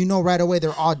come back, you know right away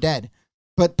they're all dead.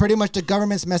 But pretty much the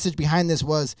government's message behind this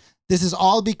was, this is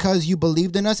all because you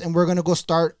believed in us and we're going to go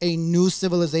start a new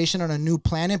civilization on a new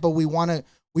planet, but we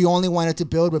only wanted to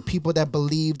build with people that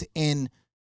believed in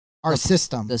our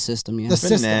system. The system, yeah. The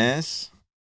system.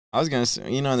 I was going to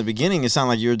say, in the beginning, it sounded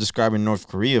like you were describing North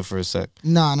Korea for a sec.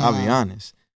 No. I'll be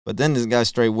honest. But then this guy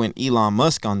straight went Elon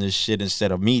Musk on this shit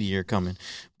instead of meteor coming.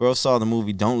 Bro saw the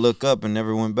movie Don't Look Up and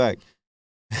never went back.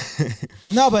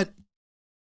 No, but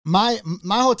my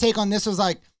whole take on this was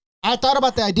like, I thought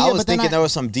about the idea, I was but then thinking there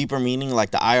was some deeper meaning, like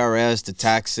the IRS, the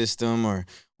tax system, or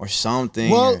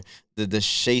something. Well, or the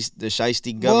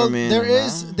shiesty government. Well,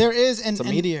 there is, and it's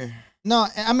a meteor. No,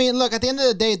 I mean, look, at the end of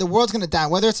the day, the world's gonna die.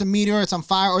 Whether it's a meteor, it's on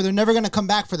fire, or they're never gonna come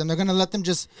back for them. They're gonna let them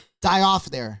just die off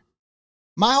there.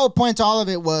 My whole point to all of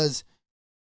it was,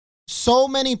 so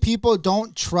many people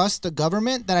don't trust the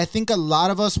government that I think a lot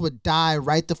of us would die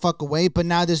right the fuck away. But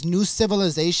now this new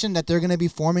civilization that they're gonna be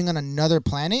forming on another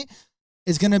planet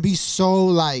is gonna be so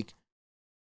like,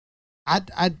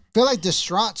 I feel like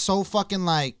distraught, so fucking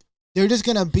like, they're just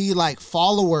gonna be like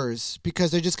followers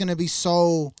because they're just gonna be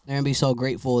so. They're gonna be so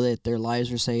grateful that their lives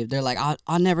were saved. They're like,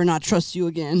 I'll never not trust you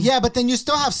again. Yeah, but then you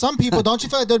still have some people. Don't you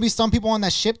feel like there'd be some people on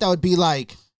that ship that would be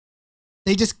like,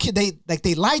 they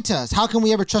lied to us. How can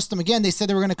we ever trust them again? They said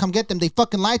they were gonna come get them. They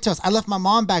fucking lied to us. I left my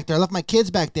mom back there. I left my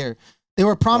kids back there. They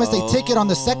were promised a ticket on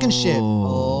the second ship.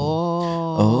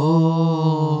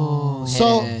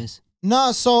 So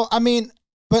no, so I mean.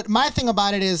 But my thing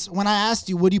about it is, when I asked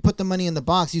you, would you put the money in the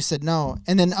box? You said no.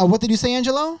 And then what did you say,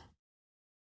 Angelo?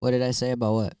 What did I say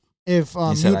about what? If you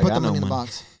would put the money in the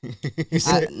box. You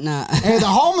said, nah. Hey, the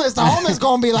homeless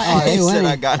gonna be like, hey, he said,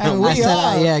 I got no money.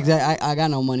 Yeah, exactly. I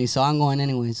got no money, so I'm going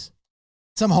anyways.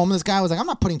 Some homeless guy was like, I'm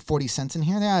not putting 40 cents in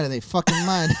here. They're out of their fucking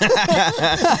mind.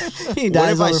 What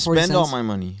if I spend all my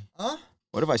money? Huh?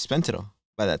 What if I spent it all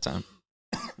by that time?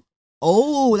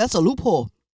 Oh, that's a loophole.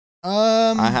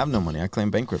 I have no money. I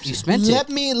claim bankruptcy. You spent it.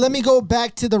 Let me go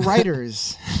back to the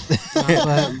writers.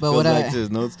 But what back to his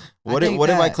notes. What if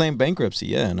I claim bankruptcy?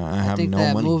 Yeah, and I have no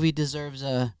that money. Movie deserves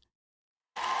a.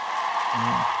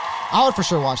 I would for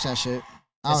sure watch that shit.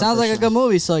 It sounds like a good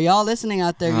movie. So y'all listening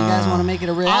out there, you guys want to make it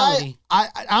a reality? I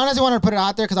honestly wanted to put it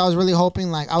out there because I was really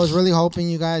hoping,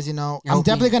 you guys, I'm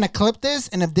definitely gonna clip this,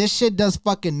 and if this shit does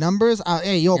fucking numbers,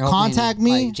 hey, contact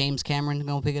me. Like James Cameron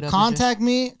gonna pick it up. Contact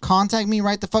me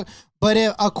right the fuck. But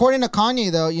according to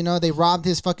Kanye, though, they robbed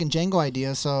his fucking Django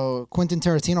idea. So Quentin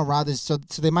Tarantino robbed his. So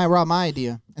they might rob my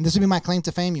idea, and this would be my claim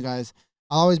to fame, you guys.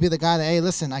 I'll always be the guy that, hey,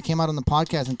 listen, I came out on the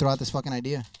podcast and threw out this fucking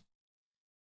idea.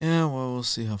 Yeah, well, we'll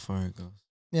see how far it goes.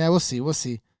 Yeah, we'll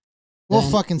see. We'll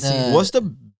fucking see. What's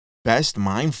the best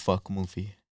mindfuck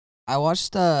movie? I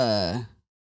watched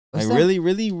Like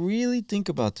really think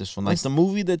about this one. Like the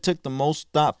movie that took the most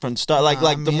thought from start. Like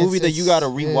the movie that you gotta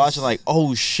rewatch and like,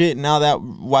 oh shit, now that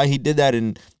why he did that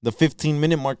in the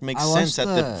 15-minute mark makes sense at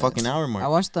the fucking hour mark. I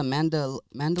watched the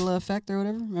Mandela Effect or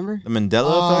whatever. Remember the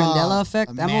Mandela Effect? Mandela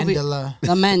Effect. That movie. Mandela. The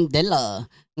Mandela.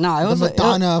 No, it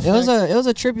was it was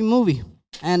a trippy movie,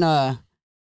 and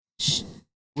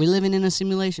we living in a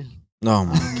simulation. Oh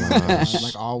my gosh!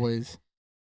 Like always.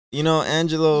 You know,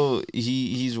 Angelo,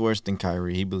 he's worse than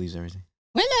Kyrie. He believes everything.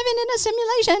 We're living in a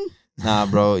simulation. Nah,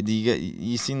 bro.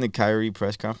 You seen the Kyrie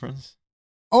press conference?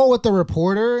 Oh, with the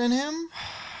reporter and him?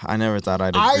 I never thought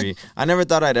I'd agree. I never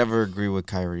thought I'd ever agree with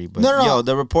Kyrie. But yo,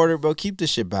 the reporter, bro, keep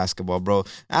this shit basketball, bro.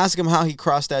 Ask him how he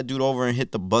crossed that dude over and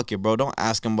hit the bucket, bro. Don't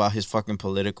ask him about his fucking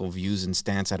political views and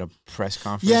stance at a press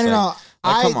conference. Yeah, no.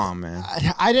 Come on, man.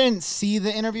 I didn't see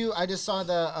the interview. I just saw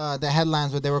the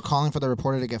headlines where they were calling for the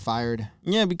reporter to get fired.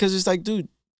 Yeah, because it's like, dude,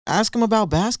 ask him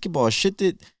about basketball. Shit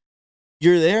that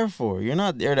you're there for. You're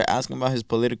not there to ask him about his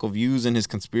political views and his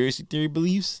conspiracy theory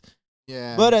beliefs.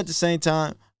 Yeah. But at the same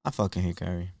time, I fucking hate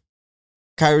Kyrie.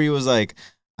 Kyrie was like,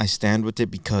 I stand with it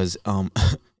because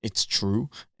it's true.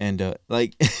 And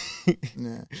like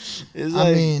yeah. It's like,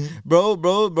 I mean,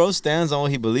 bro stands on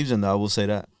what he believes in, though. I will say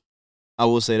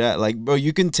that. Like, bro,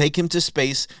 you can take him to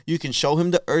space, you can show him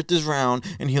the earth is round,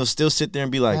 and he'll still sit there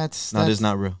and be like, that's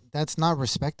not real. That's not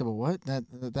respectable. What?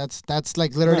 That's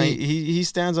like literally he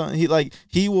stands on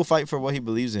he will fight for what he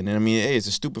believes in. And I mean, hey, it's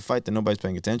a stupid fight that nobody's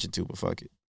paying attention to, but fuck it.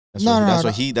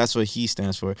 That's what he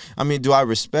stands for. I mean, do I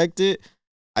respect it?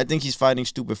 I think he's fighting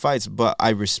stupid fights, but I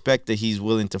respect that he's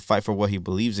willing to fight for what he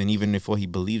believes in, even if what he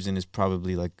believes in is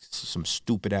probably like some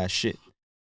stupid ass shit.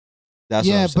 That's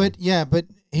what I'm saying. but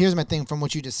here's my thing from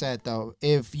what you just said though.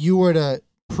 If you were to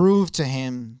prove to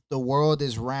him the world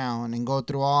is round and go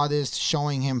through all this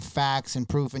showing him facts and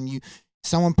proof, and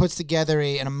someone puts together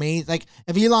an amazing, like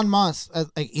if Elon Musk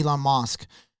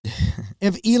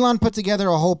if Elon put together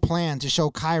a whole plan to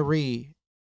show Kyrie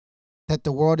that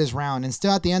the world is round, and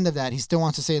still at the end of that, he still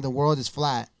wants to say the world is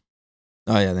flat.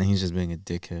 Oh yeah, then he's just being a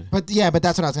dickhead. But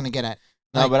that's what I was gonna get at.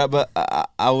 No, but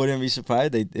I wouldn't be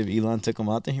surprised if Elon took him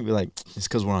out there. He'd be like, it's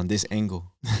because we're on this angle.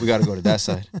 We got to go to that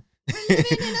side. Living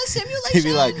in a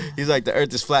simulation. He's like, the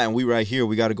earth is flat and we right here.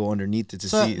 We got to go underneath it to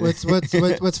see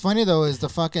it. What's funny though is the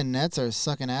fucking Nets are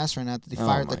sucking ass right now. They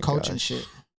fired the coach and shit.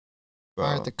 Bro.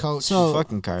 Fired the coach. So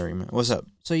fucking Kyrie, man. What's up?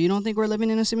 So you don't think we're living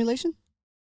in a simulation?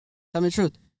 Tell me the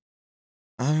truth.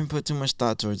 I haven't put too much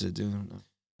thought towards it, dude.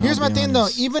 Here's my thing though.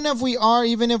 Even if we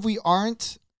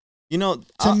aren't, you know,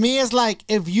 to me, it's like,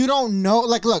 if you don't know,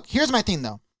 like, look, here's my thing,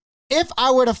 though. If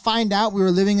I were to find out we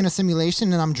were living in a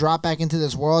simulation and I'm dropped back into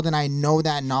this world and I know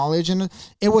that knowledge, and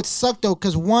it would suck, though,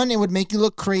 because one, it would make you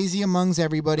look crazy amongst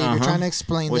everybody. You're trying to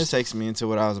explain Which this. takes me into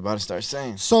what I was about to start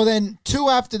saying. So then, two,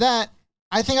 after that,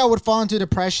 I think I would fall into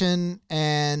depression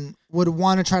and would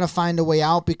want to try to find a way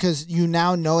out, because you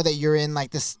now know that you're in,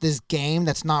 like, this game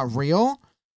that's not real.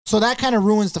 So that kind of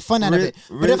ruins the fun out of it.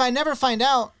 But if I never find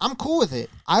out, I'm cool with it.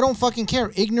 I don't fucking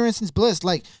care. Ignorance is bliss.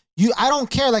 Like, I don't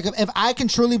care. Like, if I can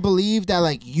truly believe that,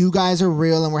 like, you guys are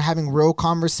real and we're having real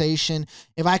conversation,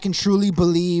 if I can truly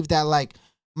believe that, like,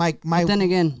 my But then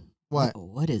again, what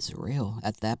is real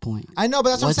at that point? I know, but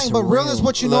that's what I'm saying. But real is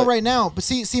what you know right now. But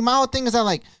see, my whole thing is that,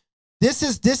 like, this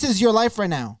is your life right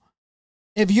now.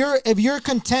 If you're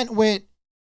content with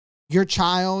your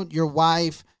child, your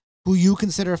wife, who you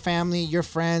consider family, your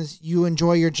friends, you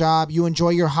enjoy your job, you enjoy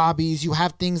your hobbies, you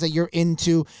have things that you're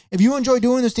into. If you enjoy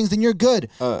doing those things, then you're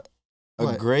good.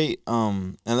 Great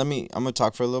and I'm gonna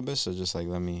talk for a little bit, so just like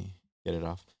let me get it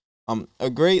off.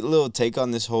 A great little take on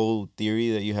this whole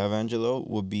theory that you have, Angelo,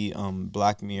 would be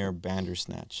Black Mirror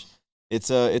Bandersnatch.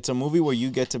 It's a movie where you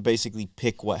get to basically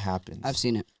pick what happens. I've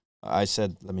seen it. I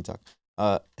said let me talk.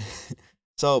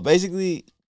 So basically,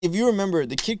 if you remember,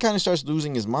 the kid kind of starts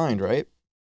losing his mind, right?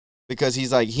 Because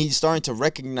he's starting to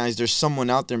recognize there's someone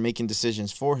out there making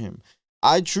decisions for him.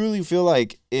 I truly feel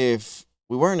like if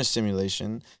we were in a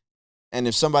simulation, and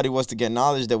if somebody was to get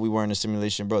knowledge that we were in a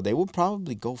simulation, bro, they would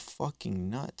probably go fucking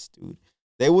nuts, dude.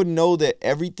 They would know that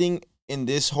everything in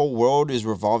this whole world is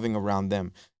revolving around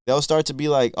them. They'll start to be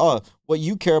like, oh, what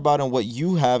you care about and what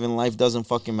you have in life doesn't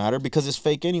fucking matter because it's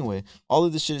fake anyway. All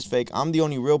of this shit is fake. I'm the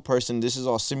only real person. This is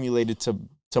all simulated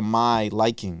to my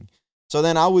liking. So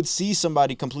then I would see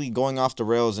somebody completely going off the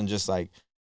rails and just like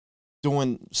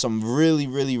doing some really,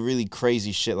 really, really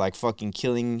crazy shit, like fucking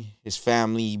killing his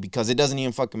family, because it doesn't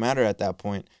even fucking matter at that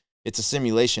point. It's a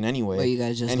simulation anyway. But you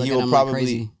guys just and look he'll at him probably, like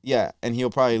crazy. Yeah, and he'll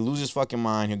probably lose his fucking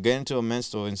mind. He'll get into a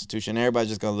mental institution. Everybody's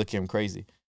just gonna look at him crazy.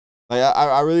 Like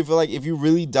I really feel like if you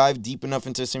really dive deep enough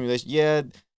into a simulation, yeah,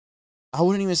 I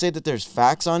wouldn't even say that there's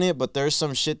facts on it, but there's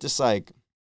some shit that's like,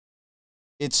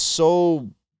 it's so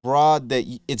broad that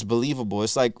it's believable.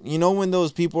 It's like, you know, when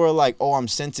those people are like, oh, I'm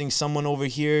sensing someone over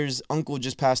here's uncle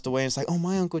just passed away. It's like, oh,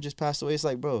 my uncle just passed away. It's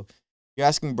like, bro,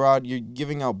 you're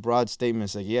giving out broad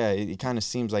statements. Like, yeah, it kind of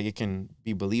seems like it can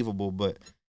be believable. But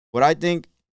what I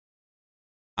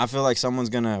feel like someone's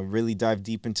going to really dive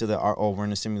deep into we're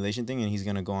in a simulation thing, and he's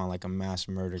going to go on like a mass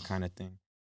murder kind of thing.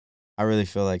 I really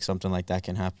feel like something like that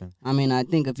can happen. I mean, I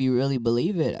think if you really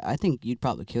believe it, I think you'd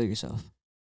probably kill yourself.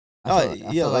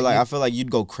 I feel like you'd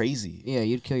go crazy. Yeah,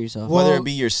 you'd kill yourself. Whether it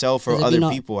be yourself or other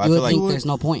people. I feel like there's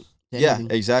no point. Yeah,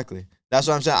 exactly. That's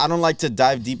what I'm saying. I don't like to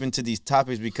dive deep into these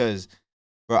topics because,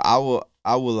 bro, I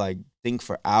will like think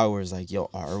for hours. Like, yo,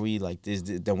 are we like this?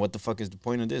 Then what the fuck is the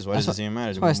point of this? Why does this even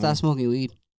matter? That's why I stopped smoking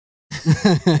weed.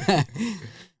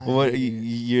 Well, what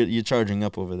you're charging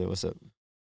up over there? What's up?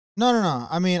 No.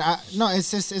 I mean,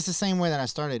 it's the same way that I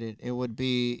started it. It would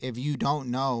be, if you don't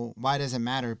know, why does it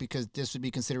matter? Because this would be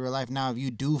considered real life. Now, if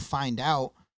you do find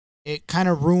out, it kind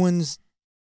of ruins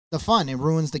the fun. It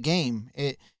ruins the game.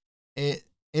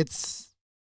 It's.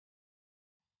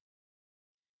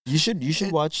 You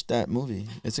should watch that movie.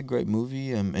 It's a great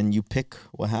movie, and you pick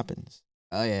what happens.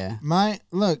 Oh yeah. My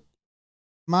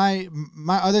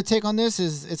other take on this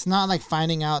is, it's not like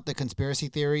finding out the conspiracy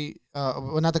theory,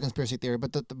 well, not the conspiracy theory,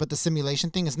 but the simulation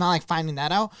thing. It's not like finding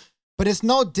that out, but it's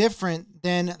no different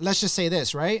than, let's just say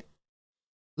this, right?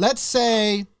 Let's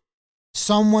say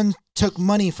someone took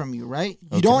money from you, right?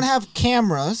 Okay. You don't have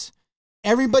cameras.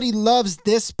 Everybody loves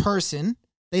this person.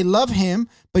 They love him,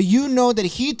 but you know that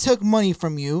he took money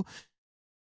from you.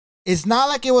 It's not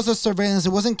like it was a surveillance.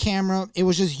 It wasn't camera. It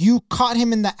was just you caught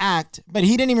him in the act, but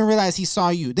he didn't even realize he saw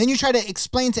you. Then you try to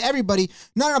explain to everybody,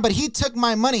 no, but he took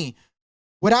my money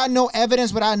without no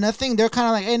evidence, without nothing. They're kind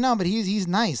of like, hey, no, but he's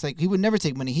nice. Like, he would never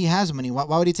take money. He has money. Why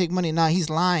would he take money? Nah,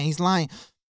 he's lying. He's lying.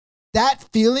 That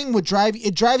feeling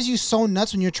drives you so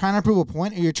nuts when you're trying to prove a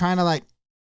point, or you're trying to like,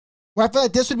 where I feel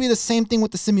like this would be the same thing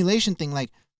with the simulation thing. Like,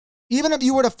 even if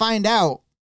you were to find out,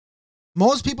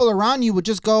 most people around you would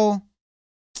just go,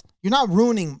 you're not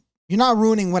ruining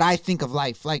what I think of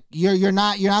life. Like, you're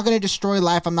not going to destroy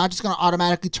life. I'm not just going to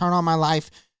automatically turn on my life.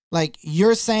 Like,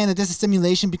 you're saying that this is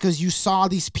simulation because you saw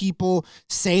these people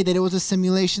say that it was a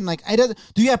simulation. Like,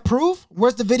 do you have proof?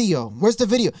 Where's the video?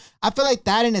 I feel like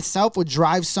that in itself would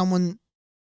drive someone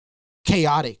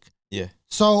chaotic. Yeah.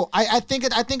 So I think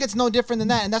it's no different than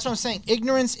that. And that's what I'm saying.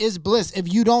 Ignorance is bliss.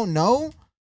 If you don't know,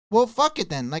 well, fuck it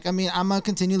then. Like, I mean, I'm going to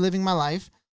continue living my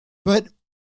life. But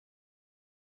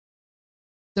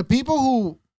the people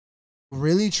who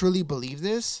really, truly believe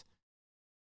this,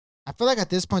 I feel like at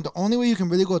this point, the only way you can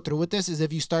really go through with this is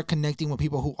if you start connecting with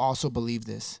people who also believe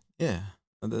this. Yeah.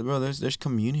 Bro, there's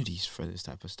communities for this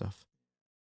type of stuff.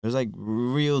 There's like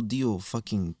real deal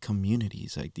fucking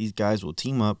communities. Like, these guys will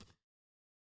team up,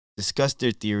 discuss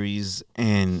their theories,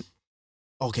 and,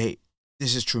 okay,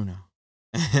 this is true now.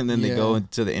 And then they go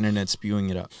into the internet spewing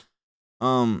it up.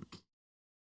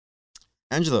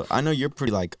 Angelo, I know you're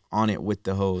pretty like on it with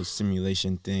the whole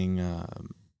simulation thing.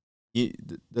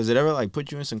 Does it ever like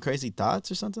put you in some crazy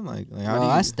thoughts or something? Like how do you...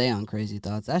 I stay on crazy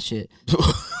thoughts. That shit,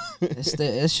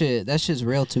 that shit's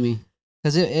real to me.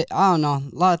 Cause I don't know,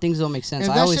 a lot of things don't make sense.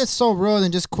 If shit's so real,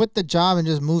 then just quit the job and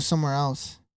just move somewhere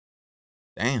else.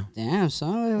 Damn,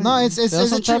 son. No, it's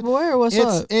some type of way, or what's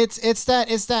up? It's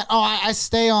that. Oh, I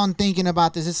stay on thinking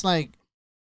about this. It's like,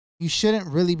 you shouldn't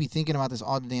really be thinking about this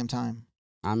all the damn time.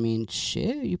 I mean,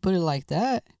 shit, you put it like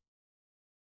that.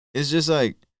 It's just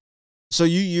like, so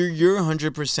you're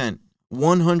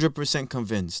 100%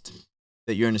 convinced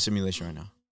that you're in a simulation right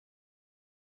now.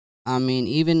 I mean,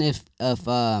 even if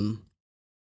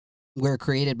we're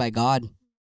created by God,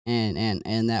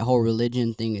 and that whole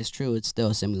religion thing is true, it's still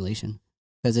a simulation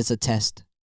because it's a test.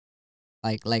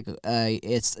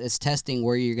 It's testing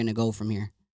where you're gonna go from here.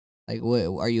 Like, what,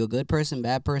 are you a good person,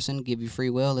 bad person? Give you free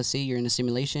will. Let's see. You're in a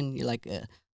simulation. You're like a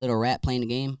little rat playing a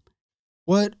game.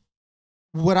 What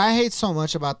I hate so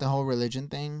much about the whole religion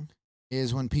thing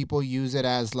is when people use it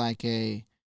as like I'm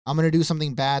going to do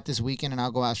something bad this weekend and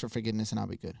I'll go ask for forgiveness and I'll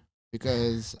be good.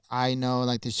 Because I know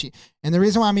like this shit. And the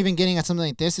reason why I'm even getting at something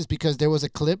like this is because there was a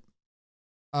clip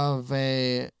of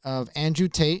Andrew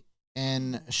Tate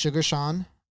and Sugar Sean,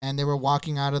 and they were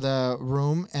walking out of the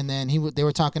room, and then they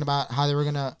were talking about how they were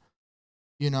going to,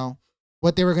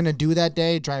 what they were going to do that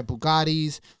day, drive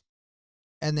Bugattis.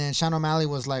 And then Sean O'Malley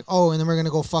was like, oh, and then we're going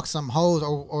to go fuck some hoes,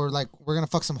 or like, we're going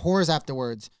to fuck some whores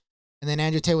afterwards. And then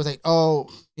Andrew Tate was like, oh,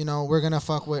 you know, we're going to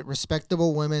fuck with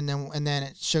respectable women. And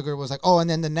then Sugar was like, oh, and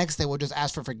then the next day we'll just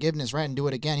ask for forgiveness, right? And do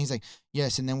it again. He's like,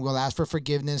 yes. And then we'll ask for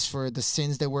forgiveness for the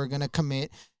sins that we're going to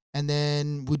commit. And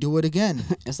then we do it again.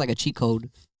 It's like a cheat code.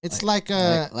 It's I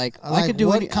could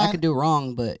do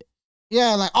wrong, but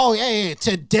yeah, like, oh yeah,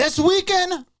 to this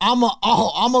weekend, I'm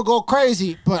gonna go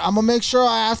crazy, but I'm gonna make sure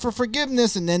I ask for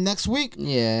forgiveness, and then next week,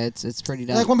 yeah, it's pretty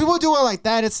dumb. Like when people do it like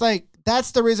that, it's like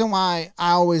that's the reason why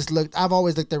I've always looked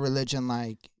at religion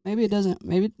like maybe it doesn't.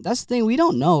 Maybe that's the thing, we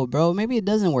don't know, bro. Maybe it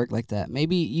doesn't work like that.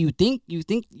 Maybe you think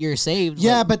you're saved.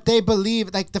 Yeah, but they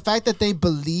believe, like the fact that they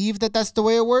believe that that's the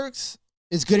way it works.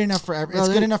 It's good enough for it's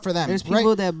good enough for them. There's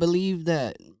people that believe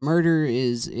that murder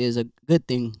is a good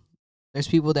thing. There's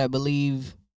people that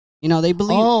believe, they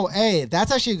believe. Oh, hey, that's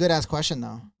actually a good ass question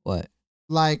though. What?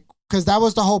 Like, because that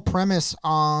was the whole premise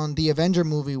on the Avenger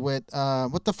movie with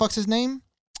what the fuck's his name?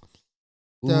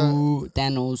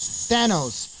 Thanos.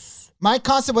 My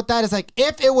concept with that is like,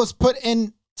 if it was put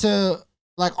into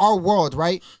like our world,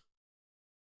 right?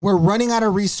 We're running out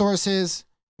of resources.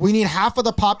 We need half of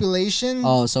the population.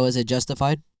 Oh, so is it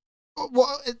justified?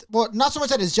 Well, not so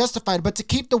much that it's justified, but to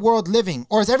keep the world living.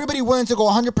 Or is everybody willing to go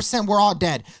 100%, we're all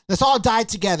dead? Let's all die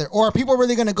together. Or are people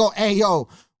really going to go, hey, yo,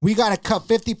 we got to cut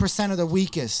 50% of the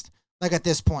weakest, like at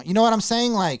this point? You know what I'm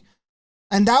saying? Like,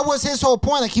 and that was his whole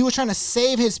point. Like, he was trying to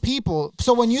save his people.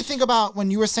 So when you think about,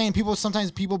 when you were saying sometimes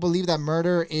people believe that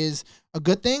murder is a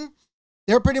good thing,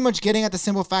 they're pretty much getting at the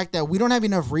simple fact that we don't have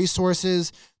enough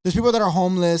resources. There's people that are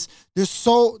homeless.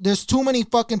 There's too many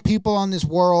fucking people on this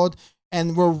world,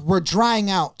 and we're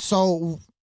drying out. So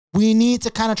we need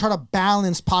to kind of try to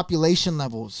balance population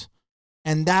levels,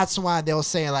 and that's why they'll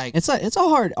say like it's a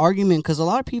hard argument because a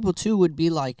lot of people too would be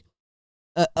like,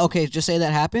 okay, just say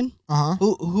that happened.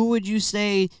 Who would you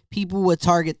say people would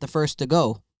target the first to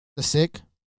go? The sick.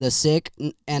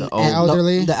 And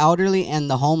elderly, the elderly and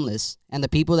the homeless and the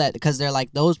people that, because they're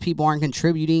like, those people aren't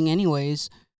contributing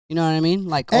anyways. You know what I mean?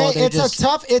 Like, hey,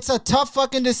 it's a tough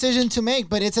fucking decision to make,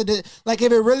 but like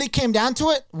if it really came down to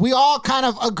it, we all kind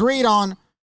of agreed on.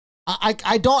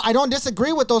 I don't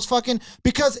disagree with those fucking,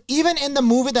 because even in the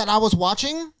movie that I was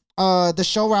watching, the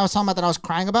show where I was talking about that I was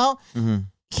crying about. Mm-hmm.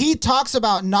 He talks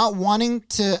about not wanting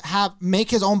to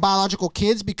make his own biological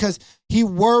kids because he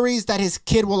worries that his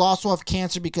kid will also have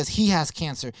cancer because he has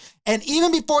cancer. And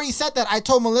even before he said that, I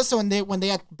told Melissa when they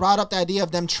had brought up the idea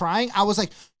of them trying, I was like,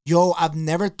 yo, I've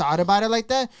never thought about it like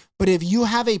that. But if you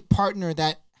have a partner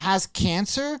that has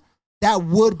cancer, that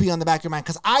would be on the back of your mind.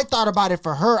 Because I thought about it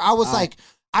for her. I was like,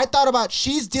 I thought about,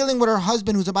 she's dealing with her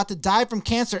husband who's about to die from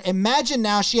cancer. Imagine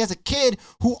now she has a kid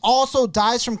who also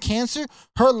dies from cancer.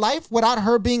 Her life without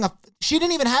her being she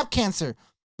didn't even have cancer,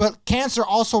 but cancer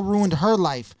also ruined her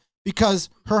life because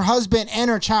her husband and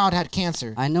her child had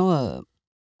cancer. I know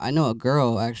a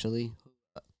girl actually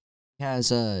who has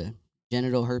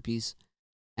genital herpes,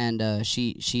 and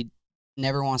she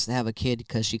never wants to have a kid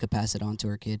because she could pass it on to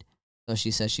her kid. So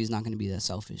she says she's not going to be that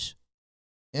selfish.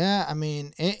 Yeah, I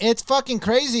mean, it's fucking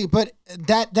crazy, but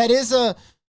that is the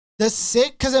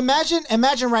sick, because imagine,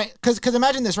 right, because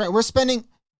imagine this, right, we're spending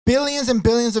billions and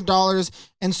billions of dollars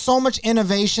and so much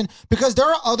innovation, because there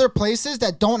are other places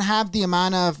that don't have the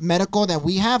amount of medical that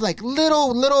we have, like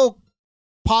little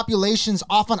populations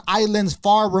off on islands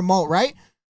far remote, right?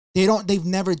 They've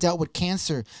never dealt with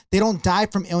cancer. They don't die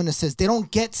from illnesses. They don't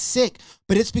get sick,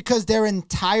 but it's because their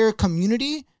entire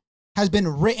community has been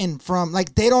written from,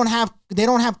 like, they don't have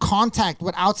contact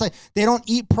with outside. They don't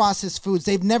eat processed foods.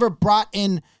 They've never brought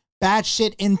in bad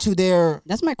shit into their.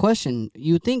 That's my question.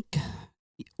 You think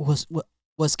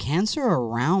was cancer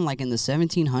around like in the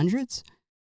 1700s?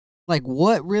 Like,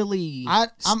 what really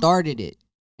started it?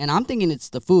 And I'm thinking it's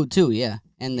the food too, yeah,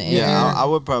 and the air. Yeah, I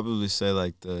would probably say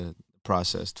like the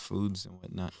processed foods and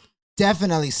whatnot.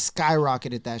 Definitely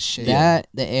skyrocketed that shit. That,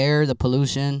 the air, the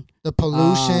pollution.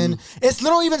 It's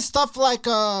little even stuff like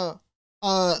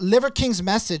Liver King's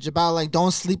message about like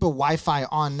don't sleep with Wi-Fi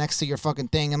on next to your fucking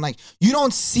thing, and like you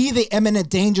don't see the imminent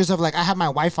dangers of like I have my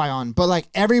Wi-Fi on, but like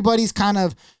everybody's kind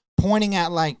of pointing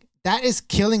at like that is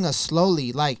killing us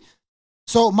slowly. Like,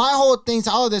 so my whole thing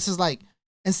to all of this is like,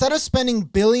 instead of spending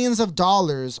billions of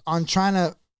dollars on trying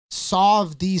to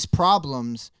solve these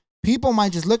problems, people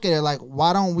might just look at it like,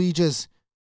 why don't we just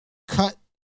cut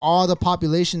all the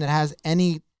population that has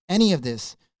any of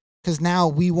this? Because now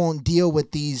we won't deal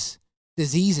with these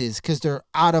diseases because they're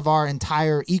out of our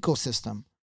entire ecosystem.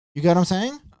 You get what I'm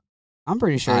saying? I'm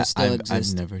pretty sure it still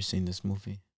exists. I've never seen this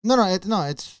movie. No, it's a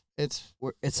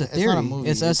theory. It's not a movie.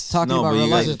 It's us talking about real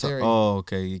life. Oh,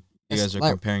 okay. You guys are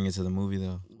comparing it to the movie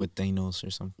though, with Thanos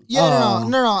or something. Yeah,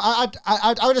 no.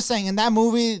 I was just saying in that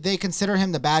movie they consider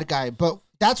him the bad guy, but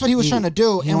that's what he was trying to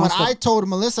do. And when I told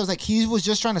Melissa, I was like, he was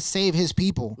just trying to save his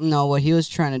people. No, what he was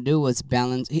trying to do was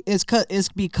balance. It's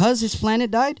because his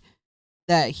planet died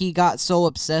that he got so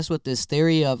obsessed with this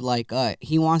theory of like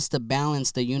he wants to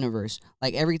balance the universe.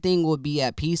 Like everything would be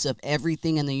at peace if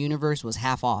everything in the universe was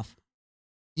half off.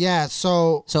 Yeah,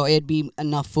 so it'd be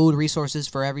enough food resources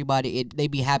for everybody.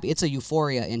 They'd be happy. It's a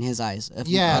euphoria in his eyes.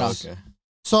 Okay.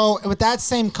 So with that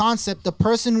same concept, the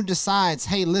person who decides,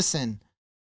 hey, listen,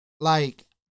 like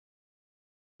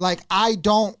I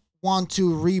don't want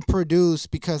to reproduce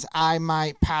because I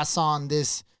might pass on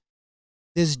this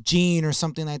gene or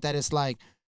something like that. It's like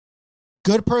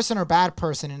good person or bad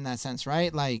person in that sense,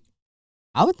 right? Like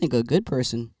I would think a good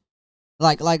person.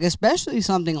 Like especially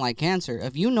something like cancer.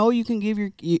 If you know you can give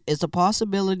it's a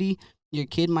possibility your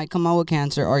kid might come out with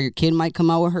cancer, or your kid might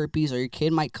come out with herpes, or your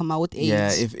kid might come out with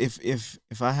AIDS. Yeah,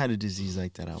 if I had a disease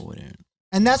like that, I wouldn't.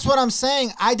 And that's what I'm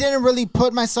saying. I didn't really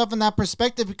put myself in that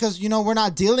perspective because, we're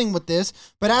not dealing with this.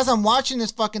 But as I'm watching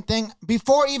this fucking thing,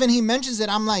 before even he mentions it,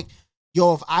 I'm like,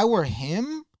 yo, if I were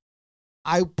him,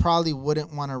 I probably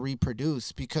wouldn't want to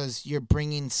reproduce because you're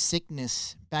bringing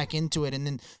sickness back into it. And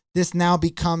then this now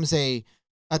becomes a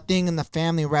thing in the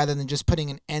family rather than just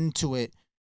putting an end to it.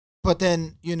 But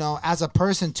then, as a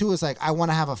person too, it's like, I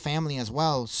want to have a family as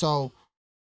well. So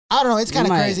I don't know. It's kind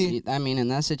of crazy. I mean, in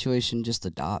that situation, just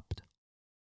adopt.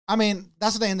 I mean,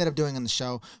 that's what they ended up doing in the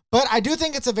show. But I do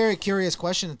think it's a very curious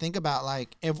question to think about.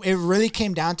 Like, if it really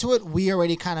came down to it, we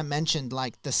already kind of mentioned,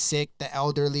 like, the sick, the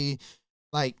elderly.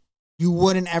 Like, you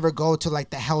wouldn't ever go to, like,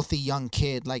 the healthy young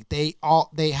kid. Like, they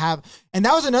have. And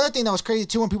that was another thing that was crazy,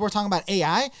 too, when people were talking about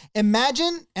AI.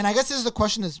 Imagine, and I guess this is the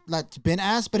question that's been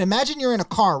asked, but imagine you're in a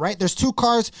car, right? There's two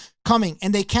cars coming,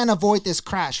 and they can't avoid this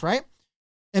crash, right?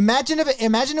 Imagine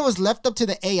it was left up to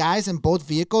the AIs in both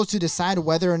vehicles to decide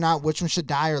whether or not which one should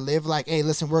die or live. Like, hey,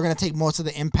 listen, we're going to take most of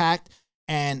the impact,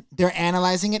 and they're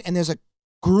analyzing it. And there's a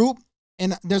group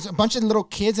and there's a bunch of little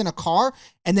kids in a car.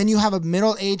 And then you have a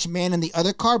middle-aged man in the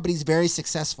other car, but he's very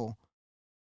successful.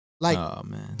 Like, oh,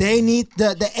 man. They need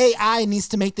the AI needs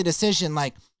to make the decision.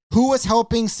 Like, who was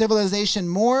helping civilization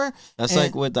more? That's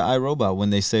like with the iRobot when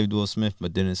they saved Will Smith,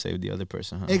 but didn't save the other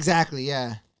person. Huh? Exactly.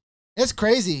 Yeah. It's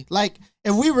crazy. Like,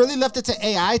 if we really left it to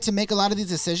AI to make a lot of these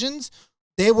decisions,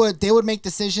 they would make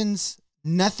decisions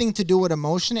nothing to do with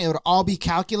emotion. It would all be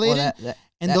calculated,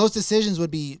 and those decisions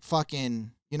would be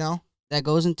fucking, That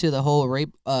goes into the whole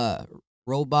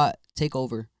robot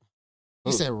takeover.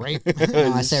 You said rape.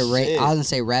 No, I said rape. I was gonna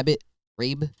say rabbit,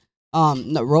 rabe.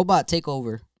 No, robot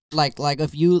takeover. Like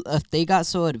if they got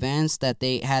so advanced that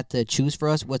they had to choose for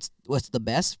us what's the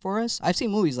best for us. I've seen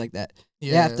movies like that.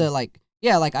 Yeah. They have to like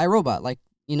iRobot. Like,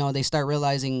 they start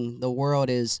realizing the world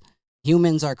is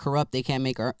humans are corrupt. They can't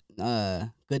make our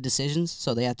good decisions,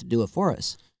 so they have to do it for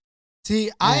us.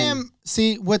 See,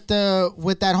 with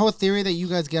that whole theory that you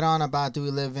guys get on about do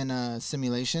we live in a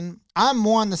simulation, I'm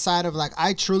more on the side of like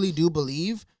I truly do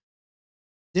believe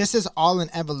this is all an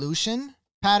evolution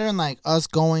pattern, like us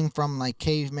going from like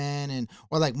cavemen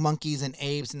or like monkeys and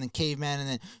apes and then cavemen, and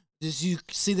then you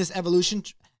see this evolution.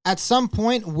 At some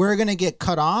point, we're gonna get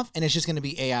cut off, and it's just gonna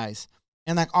be AIs,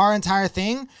 and like our entire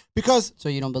thing. Because so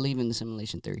you don't believe in the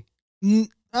simulation theory?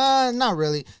 Not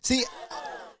really. See,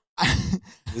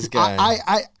 this guy.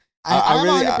 I'm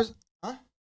really. 100%. Huh?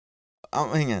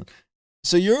 Hang on.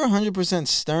 So you're 100%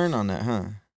 stern on that, huh?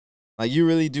 Like you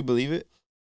really do believe it?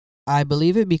 I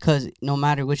believe it because no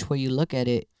matter which way you look at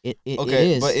it, it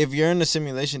okay, is. But if you're in the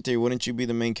simulation theory, wouldn't you be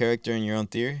the main character in your own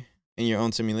theory, in your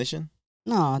own simulation?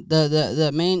 No,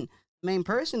 the main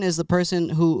person is the person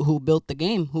who built the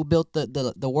game, who built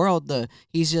the world.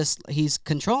 He's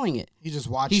controlling it. He's just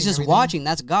watching. He's just everything. watching.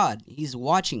 That's God. He's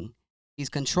watching. He's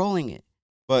controlling it.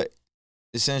 But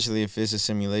essentially, if it's a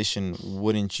simulation,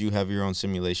 wouldn't you have your own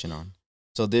simulation on?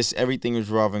 So everything is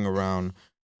revolving around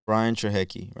Bryan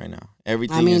Trahecki right now.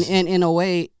 Everything. I mean, in a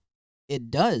way,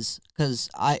 it does, because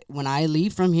when I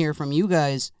leave from here from you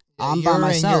guys. I'm by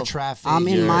myself. In your traffic. I'm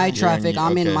in my traffic.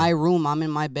 I'm in my room. I'm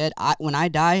in my bed. When I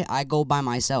die, I go by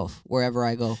myself wherever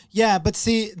I go. Yeah, but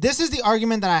see, this is the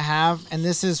argument that I have, and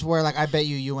this is where, like, I bet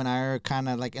you and I are kind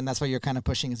of like, and that's why you're kind of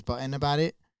pushing his button about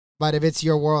it. But if it's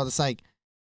your world, it's like,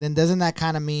 then doesn't that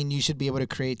kind of mean you should be able to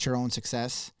create your own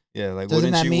success? Yeah, like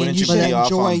doesn't that mean you should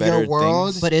enjoy your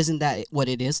world? But isn't that what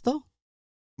it is, though?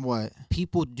 What?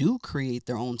 People do create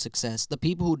their own success. The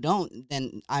people who don't,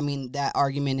 then, I mean, that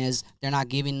argument is they're not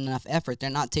giving enough effort.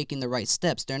 They're not taking the right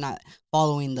steps. They're not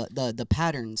following the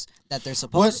patterns that they're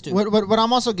supposed to. What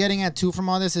I'm also getting at, too, from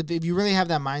all this, if you really have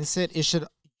that mindset,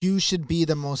 you should be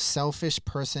the most selfish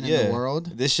person in the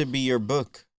world. This should be your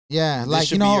book. Yeah,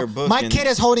 like, you know, my kid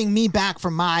is holding me back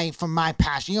from my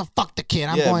passion. You know, fuck the kid.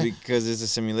 I'm going because it's a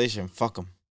simulation. Fuck them.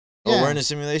 Yeah. Oh, we're in a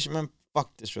simulation, man.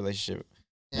 Fuck this relationship.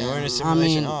 Yeah. We're in a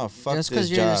simulation. Fuck this job. Just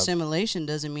because you're in a simulation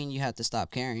doesn't mean you have to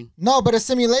stop caring. No, but a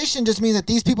simulation just means that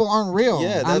these people aren't real.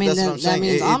 Yeah, that's what I'm saying. That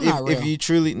means I'm not real. If you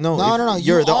truly no,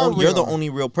 you're the only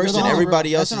real person.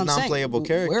 Everybody else is non-playable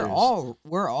characters.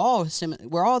 We're all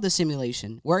the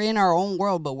simulation. We're in our own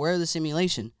world, but we're the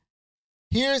simulation.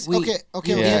 We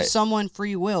give someone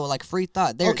free will, like free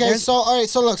thought. All right.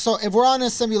 So look, so if we're on a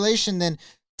simulation, then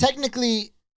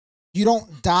technically you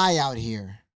don't die out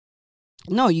here.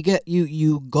 No, you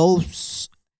go.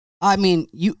 I mean,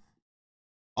 you.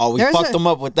 Oh, we fucked them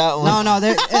up with that one. No,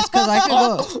 it's because I can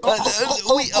go.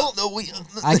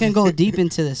 I can go deep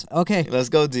into this. Okay, let's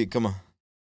go deep. Come on.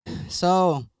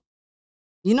 So,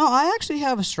 I actually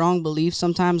have a strong belief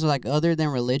sometimes, like other than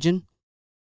religion.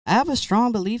 I have a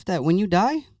strong belief that when you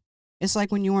die, it's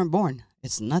like when you weren't born.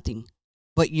 It's nothing.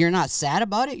 But you're not sad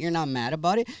about it. You're not mad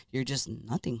about it. You're just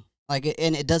nothing. Like,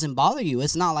 and it doesn't bother you.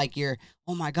 It's not like you're,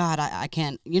 oh my God, I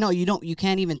can't, you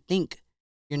can't even think.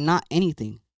 You're not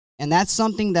anything. And that's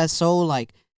something that's so,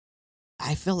 like,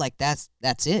 I feel like that's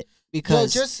it.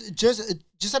 Because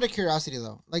just out of curiosity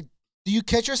though, like, do you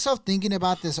catch yourself thinking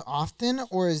about this often?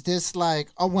 Or is this like,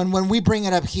 when we bring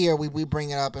it up here, we bring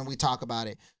it up and we talk about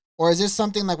it? Or is this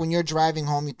something like when you're driving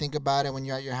home, you think about it? When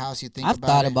you're at your house, you think about it? I've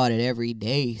thought about it every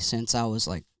day since I was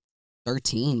like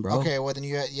 13, bro. Okay, well then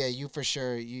you for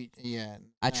sure,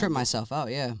 I trip myself out,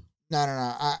 yeah.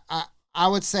 No. I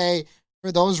would say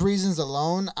for those reasons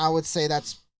alone, I would say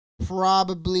that's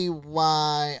probably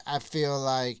why I feel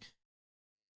like.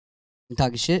 You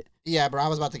talking shit? Yeah, bro. I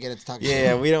was about to get into talking shit.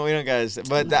 Yeah, we don't guys.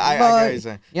 But I get what you're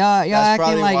saying. Y'all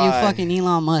acting like you fucking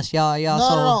Elon Musk.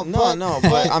 Y'all. No.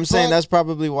 But I'm saying that's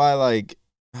probably why, like,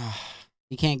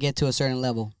 you can't get to a certain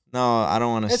level. No, I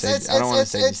don't want to say. I don't want to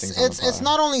say these things. It's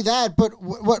not only that, but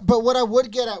what I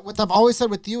would get at, what I've always said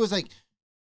with you is like,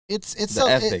 it's the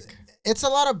ethic. It's a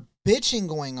lot of bitching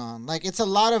going on. Like, it's a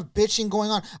lot of bitching going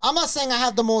on. I'm not saying I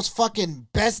have the most fucking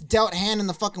best dealt hand in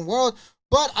the fucking world,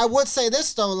 but I would say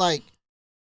this though, like,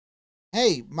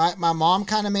 hey, my mom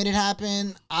kind of made it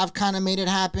happen. I've kind of made it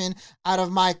happen. Out of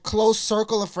my close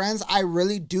circle of friends, I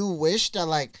really do wish that,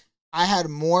 like, I had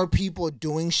more people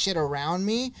doing shit around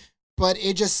me, but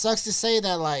it just sucks to say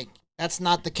that, like, that's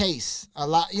not the case. A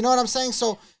lot, you know what I'm saying?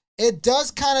 So it does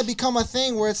kind of become a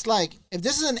thing where it's like, if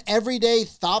this is an everyday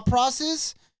thought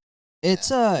process,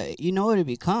 it's you know what it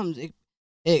becomes.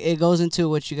 It goes into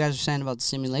what you guys are saying about the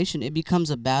simulation. It becomes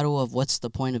a battle of what's the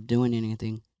point of doing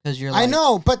anything. Because you're like, I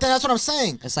know, but then that's what I'm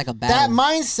saying. It's like a battle. That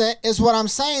mindset is what I'm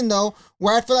saying, though,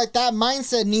 where I feel like that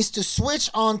mindset needs to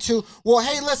switch onto, well,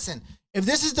 hey, listen, if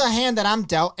this is the hand that I'm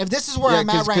dealt, if this is where I'm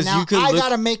at right now, I got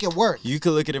to make it work. You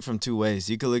could look at it from two ways.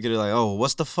 You could look at it like, oh,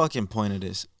 what's the fucking point of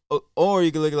this? Or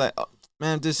you could look at it like, oh,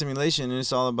 man, this simulation, and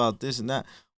it's all about this and that.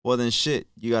 Well, then shit,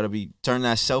 you got to turn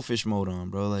that selfish mode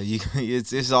on, bro. Like,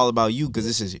 it's all about you because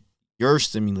this is your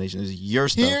simulation. This is your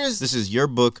stuff. This is your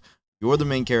book. You're the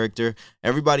main character.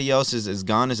 Everybody else is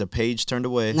gone as a page turned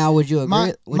away. Now, would you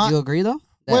agree? Would you agree though?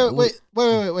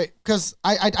 Wait. Because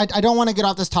I don't want to get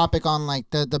off this topic on like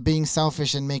the being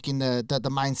selfish and making the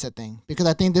mindset thing, because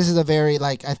I think this is a very,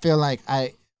 like, I feel like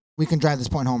we can drive this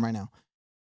point home right now.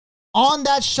 On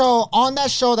that show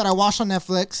that I watched on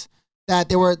Netflix, that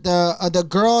there were the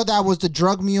girl that was the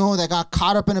drug mule that got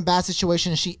caught up in a bad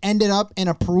situation and she ended up in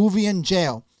a Peruvian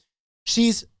jail.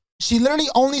 She literally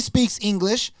only speaks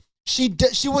English. She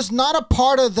was not a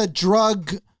part of the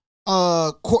drug,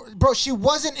 bro. She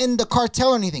wasn't in the cartel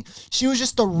or anything. She was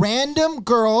just a random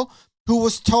girl who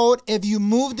was told, if you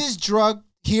move this drug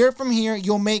here from here,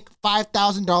 you'll make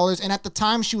 $5,000. And at the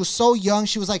time, she was so young,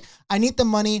 she was like, I need the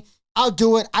money. I'll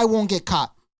do it. I won't get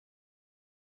caught.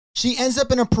 She ends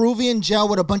up in a Peruvian jail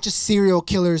with a bunch of serial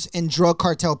killers and drug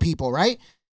cartel people, right?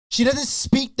 She doesn't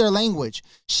speak their language.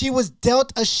 She was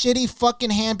dealt a shitty fucking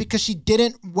hand because she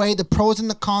didn't weigh the pros and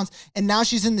the cons, and now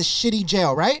she's in the shitty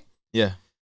jail, right? Yeah.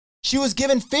 She was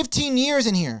given 15 years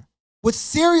in here with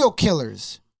serial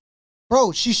killers.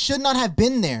 Bro, she should not have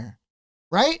been there,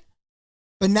 right?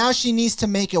 But now she needs to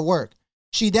make it work.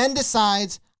 She then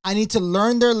decides, I need to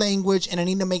learn their language and I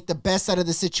need to make the best out of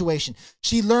the situation.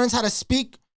 She learns how to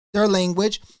speak their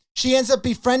language. She ends up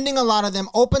befriending a lot of them,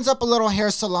 opens up a little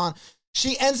hair salon.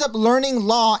 She ends up learning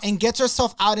law and gets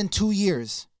herself out in 2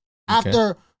 years. Okay.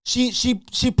 After she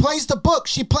plays the book,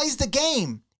 she plays the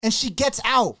game, and she gets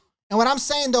out. And what I'm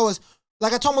saying, though, is,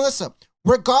 like I told Melissa,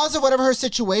 regardless of whatever her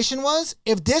situation was,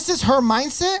 if this is her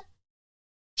mindset,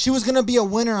 she was going to be a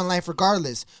winner in life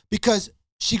regardless, because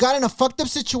She got in a fucked up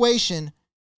situation.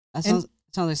 That sounds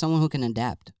like someone who can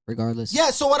adapt regardless. Yeah,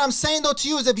 so what I'm saying though to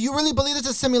you is if you really believe this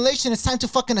is a simulation, it's time to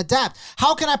fucking adapt.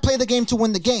 How can I play the game to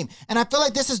win the game? And I feel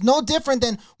like this is no different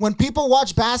than when people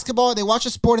watch basketball, they watch a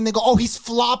sport and they go, oh, he's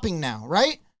flopping now,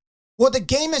 right? Well, the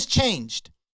game has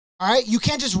changed. All right, you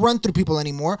can't just run through people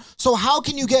anymore. So how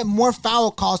can you get more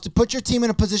foul calls to put your team in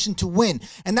a position to win?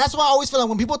 And that's why I always feel like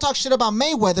when people talk shit about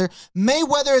Mayweather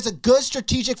is a good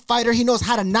strategic fighter. He knows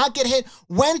how to not get hit,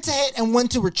 when to hit, and when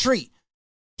to retreat.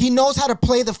 He knows how to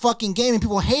play the fucking game, and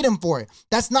people hate him for it.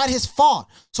 That's not his fault.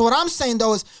 So what I'm saying,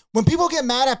 though, is when people get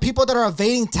mad at people that are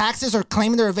evading taxes or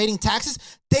claiming they're evading taxes,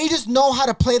 they just know how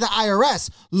to play the IRS.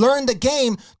 Learn the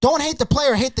game. Don't hate the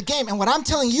player, hate the game. And what I'm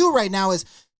telling you right now is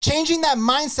changing that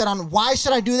mindset on why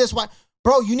should I do this? Why,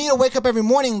 bro, you need to wake up every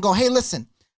morning and go, hey, listen,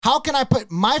 how can I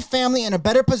put my family in a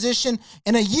better position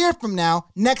in a year from now,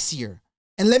 next year?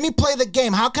 And let me play the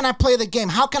game. How can I play the game?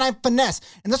 How can I finesse?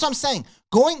 And that's what I'm saying.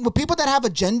 Going with people that have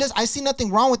agendas, I see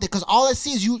nothing wrong with it because all I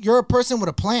see is you're a person with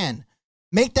a plan.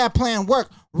 Make that plan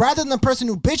work rather than the person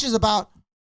who bitches about,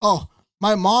 oh,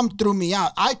 my mom threw me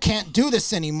out. I can't do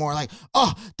this anymore. Like,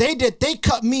 oh, they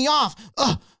cut me off.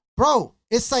 Bro,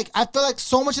 it's like, I feel like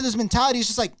so much of this mentality is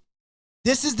just like,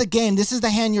 this is the game. This is the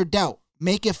hand you're dealt.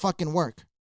 Make it fucking work.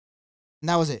 And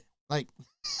that was it. Like,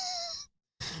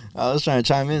 I was trying to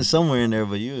chime in somewhere in there,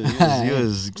 but you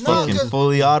was fucking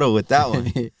fully auto with that one.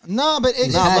 But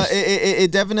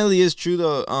it definitely is true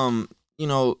though. You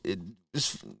know,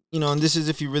 it's, you know, and this is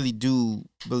if you really do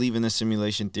believe in the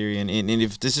simulation theory, and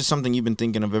if this is something you've been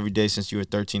thinking of every day since you were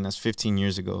 13, that's 15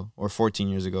 years ago or 14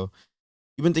 years ago.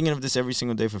 You've been thinking of this every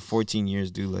single day for 14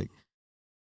 years, dude. Like,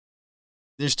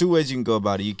 there's two ways you can go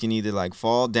about it. You can either like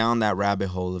fall down that rabbit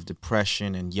hole of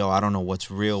depression and I don't know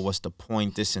what's real, what's the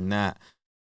point, this and that.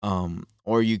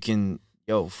 Or you can,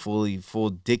 full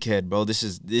dickhead, bro.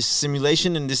 This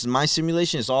simulation and this is my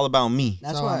simulation. It's all about me.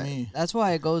 That's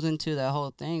why it goes into that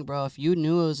whole thing, bro. If you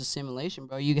knew it was a simulation,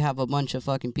 bro, you could have a bunch of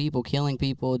fucking people killing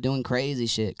people, doing crazy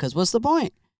shit. Cause what's the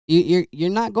point? You're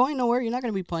not going nowhere. You're not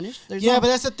gonna be punished. But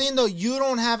that's the thing though. You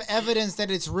don't have evidence that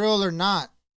it's real or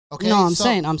not. Okay. No,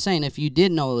 I'm saying if you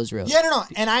did know it was real. Yeah, no.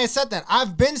 And I said that.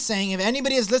 I've been saying if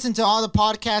anybody has listened to all the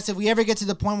podcasts, if we ever get to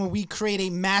the point where we create a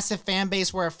massive fan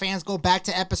base where our fans go back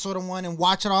to episode 1 and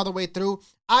watch it all the way through,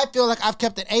 I feel like I've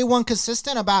kept it A1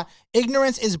 consistent about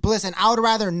ignorance is bliss, and I would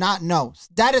rather not know.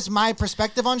 That is my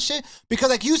perspective on shit. Because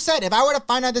like you said, if I were to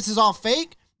find out this is all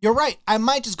fake, you're right. I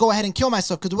might just go ahead and kill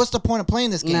myself because what's the point of playing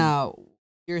this game? Now,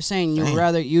 you're saying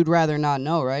you'd rather not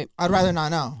know, right? I'd rather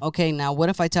not know. Okay, now what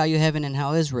if I tell you heaven and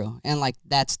hell is real, and like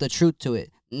that's the truth to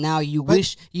it? Now you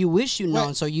wish you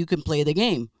known so you can play the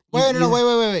game.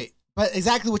 Wait. But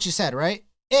exactly what you said, right?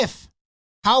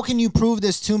 How can you prove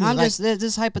this to me? This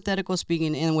is hypothetical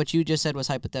speaking, and what you just said was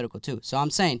hypothetical too. So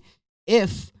I'm saying,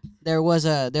 if there was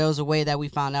a way that we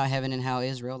found out heaven and hell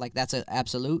is real, like that's an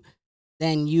absolute,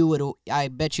 then I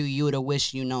bet you would have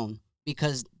wished you known.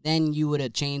 Because then you would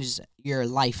have changed your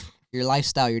life, your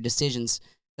lifestyle, your decisions.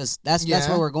 Because that's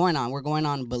what we're going on. We're going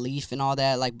on belief and all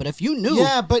that. Like, but if you knew,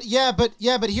 but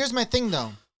here's my thing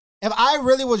though. If I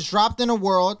really was dropped in a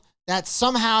world that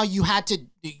somehow you had to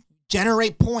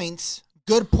generate points,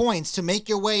 good points to make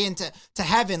your way into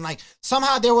heaven, like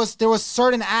somehow there was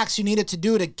certain acts you needed to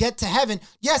do to get to heaven.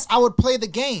 Yes, I would play the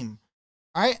game.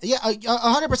 All right,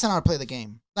 100% I would play the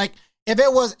game. Like. If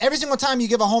it was every single time you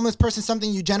give a homeless person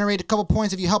something, you generate a couple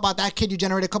points. If you help out that kid, you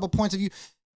generate a couple points.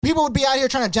 People would be out here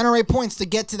trying to generate points to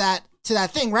get to that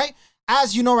thing, right?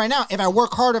 As you know right now, if I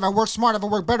work harder, if I work smart, if I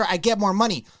work better, I get more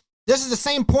money. This is the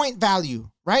same point value,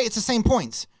 right? It's the same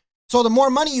points. So the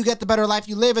more money you get, the better life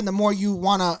you live, and the more you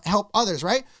want to help others,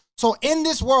 right? So in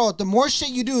this world, the more shit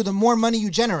you do, the more money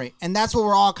you generate, and that's what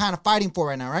we're all kind of fighting for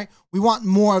right now, right? We want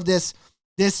more of this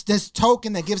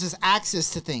token that gives us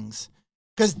access to things.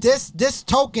 Because this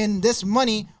token, this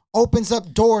money opens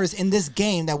up doors in this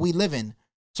game that we live in.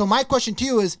 So my question to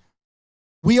you is,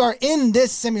 we are in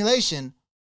this simulation.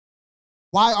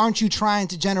 Why aren't you trying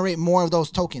to generate more of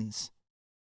those tokens?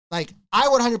 Like, I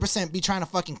would 100% be trying to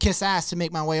fucking kiss ass to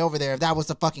make my way over there if that was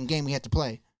the fucking game we had to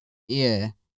play.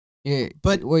 Yeah.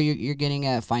 But where you're getting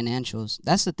at financials.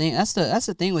 That's the thing. That's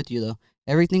the thing with you though.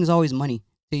 Everything's always money.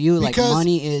 To you, because, like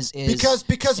money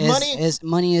is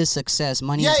money is success.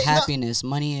 Money is happiness.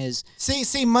 Money is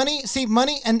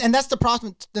money, and that's the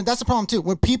problem. That's the problem too.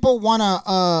 When people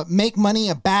wanna make money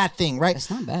a bad thing, right? It's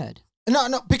not bad.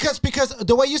 No, because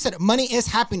the way you said it, money is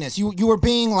happiness. You were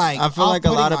being like, I feel like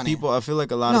a lot of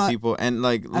people, and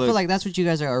like, look, I feel like that's what you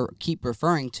guys are keep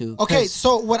referring to. Okay,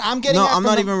 so what I'm getting, I'm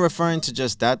not even referring to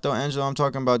just that though, Angelo. I'm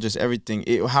talking about just everything.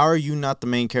 How are you not the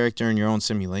main character in your own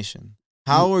simulation?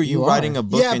 How are you writing a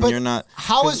book and but you're not?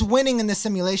 How is winning in this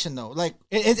simulation though? Like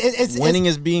it's winning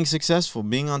is being successful,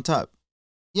 being on top.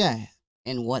 Yeah.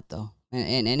 In what though?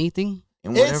 In anything?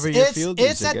 In whatever your field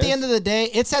is. It's at the end of the day.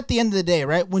 It's at the end of the day,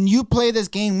 right? When you play this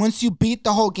game, once you beat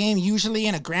the whole game, usually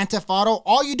in a Grand Theft Auto,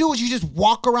 all you do is you just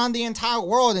walk around the entire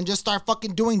world and just start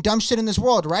fucking doing dumb shit in this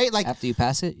world, right? Like after you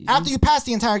pass it. After you pass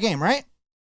the entire game, right?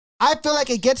 I feel like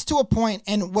it gets to a point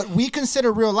in what we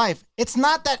consider real life. It's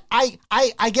not that I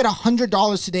get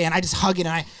 $100 today and I just hug it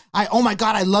and I oh my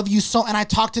God, I love you so, and I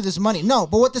talk to this money. No,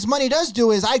 but what this money does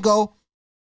do is I go,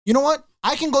 you know what?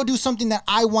 I can go do something that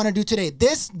I want to do today.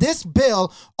 This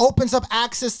bill opens up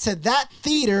access to that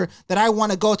theater that I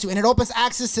want to go to, and it opens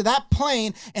access to that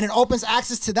plane, and it opens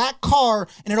access to that car,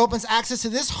 and it opens access to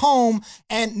this home.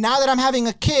 And now that I'm having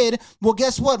a kid, well,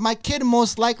 guess what? My kid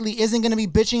most likely isn't going to be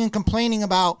bitching and complaining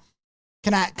about,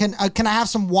 can I have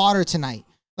some water tonight?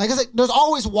 Like it's like there's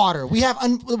always water. We have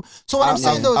so what I'm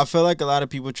saying though. I feel like a lot of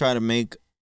people try to make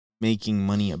making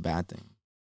money a bad thing.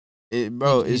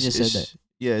 You just said that.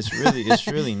 Yeah, it's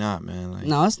really not, man. Like,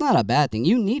 no, it's not a bad thing.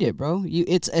 You need it, bro.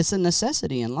 It's a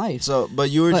necessity in life. So,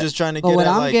 but you were just trying to get. But what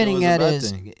at, I'm like, getting at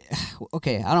is, thing.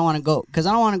 okay, I don't want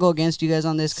to go against you guys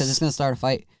on this because it's gonna start a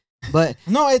fight. But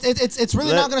no, it's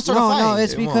really not gonna start a fight. No,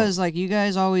 it's because like you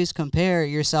guys always compare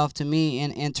yourself to me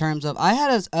in terms of I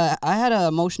had an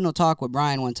emotional talk with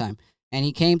Bryan one time, and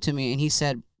he came to me and he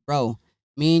said, "Bro,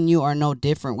 me and you are no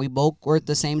different. We both work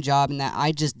the same job, and that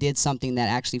I just did something that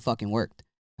actually fucking worked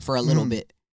for a little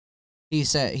bit."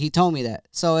 He told me that.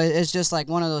 So it's just like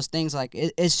one of those things. Like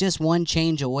it's just one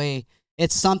change away.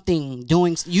 It's something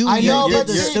doing. I know, did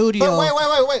the studio.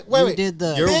 But wait. You did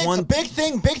the big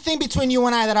thing between you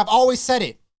and I that I've always said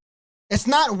it. It's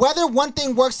not whether one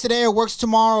thing works today or works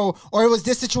tomorrow, or it was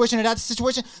this situation or that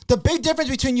situation. The big difference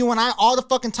between you and I all the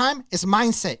fucking time is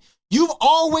mindset. You've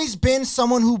always been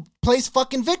someone who plays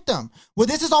fucking victim. Well,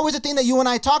 this is always a thing that you and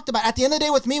I talked about. At the end of the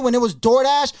day with me, when it was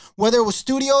DoorDash, whether it was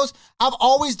studios, I've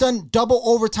always done double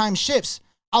overtime shifts.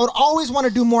 I would always want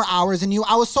to do more hours than you.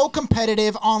 I was so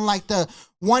competitive on like the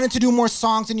wanting to do more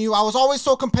songs than you. I was always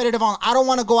so competitive on, I don't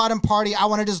want to go out and party. I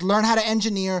want to just learn how to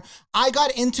engineer. I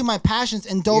got into my passions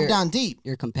and dove down deep.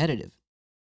 You're competitive.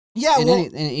 Yeah,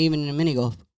 and even in mini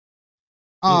golf.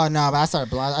 Oh no, but I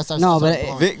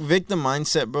started victim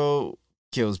mindset, bro,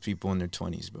 kills people in their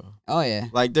 20s, bro. Oh yeah.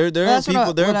 Like there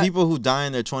are people who die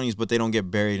in their 20s, but they don't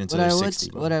get buried until they're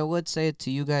 60. What I would say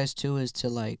to you guys too is to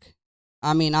like,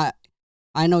 I mean,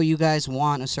 I know you guys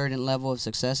want a certain level of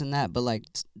success in that, but like,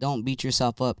 don't beat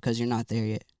yourself up because you're not there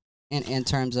yet. In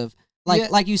terms of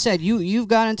like you said, you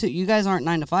guys aren't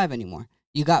 9 to 5 anymore.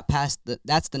 You got past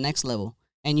that's the next level,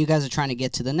 and you guys are trying to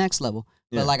get to the next level.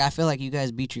 But like I feel like you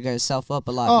guys beat yourself up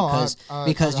a lot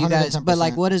because you guys. 110%. But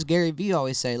like, what does Gary Vee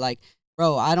always say? Like,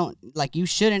 bro, I don't like. You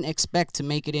shouldn't expect to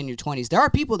make it in your 20s. There are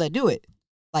people that do it.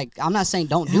 Like, I'm not saying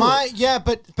don't do it. Yeah,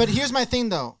 but here's my thing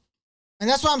though, and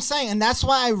that's what I'm saying, and that's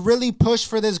why I really push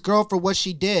for this girl for what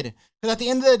she did. Because at the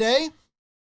end of the day,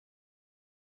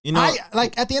 you know,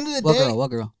 at the end of the day,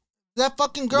 what girl? That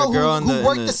fucking girl who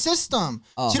worked the system.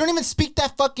 Oh. She don't even speak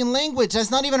that fucking language.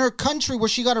 That's not even her country where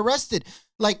she got arrested.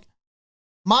 Like.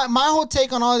 My whole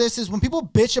take on all of this is when people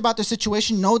bitch about their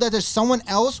situation, know that there's someone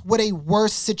else with a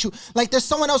worse situation. Like there's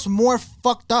someone else more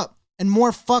fucked up and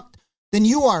more fucked than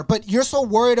you are. But you're so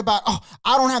worried about, oh,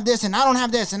 I don't have this and I don't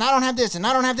have this and I don't have this and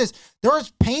I don't have this. There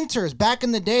was painters back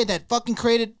in the day that fucking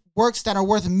created works that are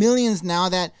worth millions now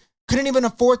that couldn't even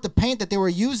afford the paint that they were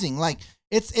using. Like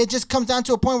it just comes down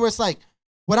to a point where it's like,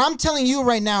 what I'm telling you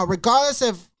right now, regardless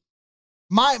of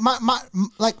my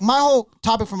whole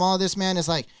topic from all of this, man, is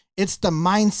like, it's the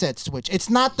mindset switch. It's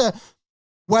not the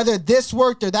whether this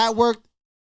worked or that worked.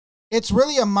 It's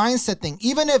really a mindset thing.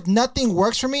 Even if nothing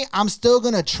works for me, I'm still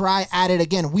going to try at it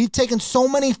again. We've taken so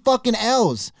many fucking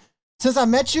L's. Since I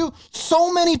met you,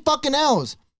 so many fucking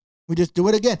L's. We just do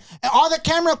it again. And all the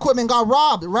camera equipment got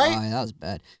robbed, right? Oh, that was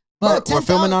bad. But we're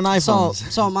filming on iPhones.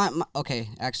 So my okay,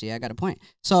 actually, I got a point.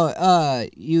 So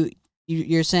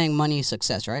you're saying money is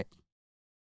success, right?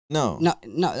 No,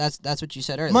 that's what you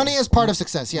said earlier. Money is part of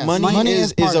success, yes. Money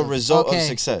is a result of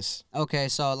success. Okay,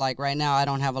 so like right now I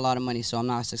don't have a lot of money, so I'm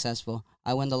not successful.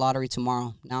 I win the lottery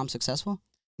tomorrow. Now I'm successful?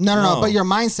 No. But your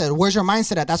mindset, where's your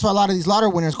mindset at? That's why a lot of these lottery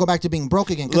winners go back to being broke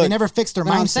again because they never fix their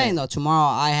mindset. I'm saying though, tomorrow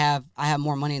I have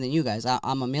more money than you guys.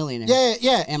 I'm a millionaire.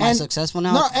 Yeah. Am I successful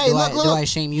now? No, hey, do I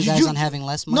shame you guys on having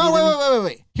less money? No,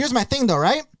 wait. Here's my thing though,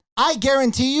 right? I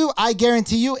guarantee you,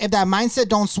 if that mindset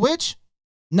don't switch,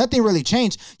 Nothing really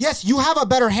changed. Yes, you have a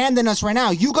better hand than us right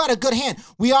now. You got a good hand.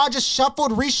 We all just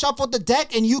reshuffled the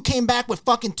deck, and you came back with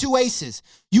fucking 2 aces.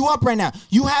 You up right now.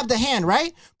 You have the hand,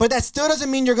 right? But that still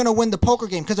doesn't mean you're going to win the poker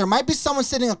game, because there might be someone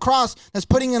sitting across that's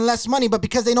putting in less money, but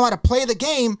because they know how to play the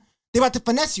game, they're about to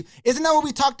finesse you. Isn't that what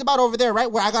we talked about over there,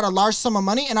 right? Where I got a large sum of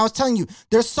money, and I was telling you,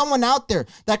 there's someone out there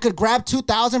that could grab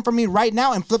 2,000 from me right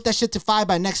now and flip that shit to 5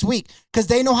 by next week, because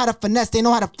they know how to finesse, they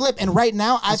know how to flip, and right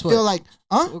now I feel like,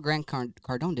 what Grant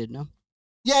Cardone did, no?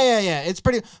 Yeah. It's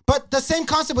pretty, but the same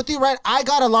concept with you, right? I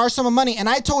got a large sum of money, and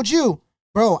I told you,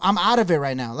 bro, I'm out of it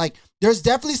right now. Like, there's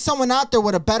definitely someone out there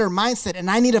with a better mindset, and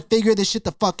I need to figure this shit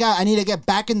the fuck out. I need to get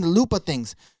back in the loop of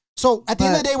things. So at the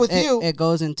end of the day, with you, it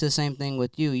goes into the same thing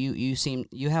with you.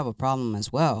 You have a problem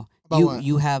as well. What?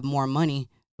 You have more money,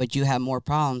 but you have more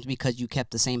problems because you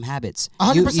kept the same habits.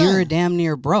 100%. You're damn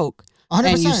near broke. 100%.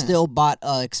 And you still bought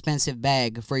an expensive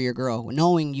bag for your girl,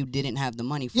 knowing you didn't have the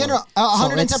money for it.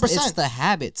 110%. So it's the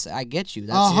habits. I get you.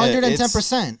 That's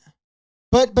 110%.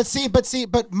 But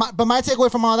my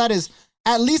takeaway from all that is,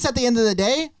 at least at the end of the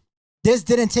day, this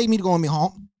didn't take me to go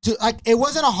home. It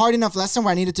wasn't a hard enough lesson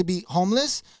where I needed to be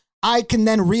homeless. I can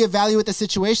then reevaluate the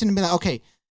situation and be like, okay,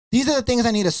 these are the things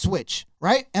I need to switch,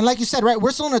 right? And like you said, right,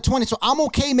 we're still in our 20s, so I'm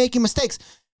okay making mistakes.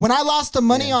 When I lost the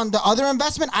money on the other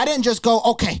investment, I didn't just go,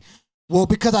 okay, well,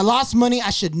 because I lost money, I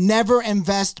should never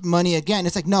invest money again.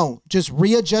 It's like, no, just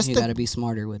readjust it. You got to be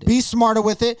smarter with it. Be smarter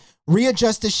with it.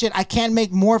 Readjust this shit. I can't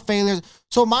make more failures.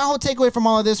 So my whole takeaway from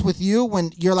all of this with you,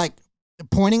 when you're like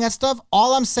pointing at stuff,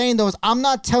 all I'm saying though is I'm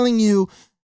not telling you,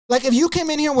 like, if you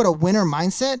came in here with a winner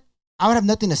mindset, I would have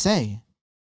nothing to say.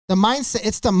 The mindset,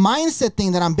 it's the mindset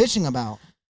thing that I'm bitching about.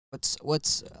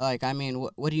 What's like, I mean,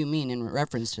 what do you mean in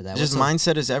reference to that? Just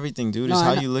mindset is everything, dude. It's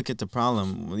how you look at the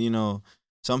problem. You know,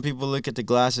 some people look at the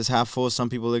glass as half full. Some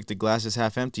people look at the glass as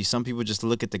half empty. Some people just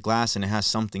look at the glass and it has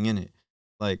something in it.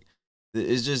 Like,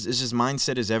 it's just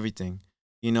mindset is everything.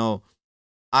 You know,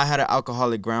 I had an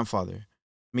alcoholic grandfather.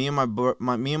 Me and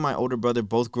my older brother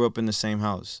both grew up in the same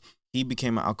house. He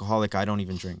became an alcoholic. I don't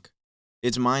even drink.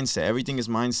 It's mindset. Everything is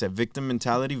mindset. Victim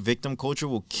mentality, victim culture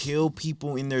will kill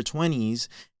people in their 20s,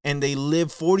 and they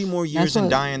live 40 more years and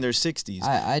die in their 60s.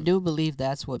 I do believe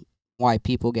that's why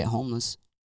people get homeless.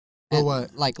 For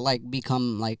what? Like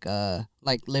become like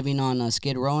living on a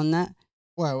Skid Row and that.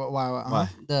 Why?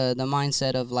 The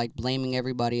mindset of like blaming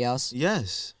everybody else.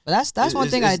 Yes. But that's one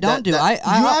thing I don't do. I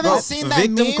haven't seen that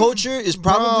victim meme? culture is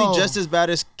probably just as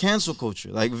bad as cancel culture.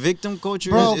 Like, victim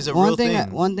culture is a real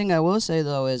thing. One thing I will say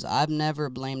though is I've never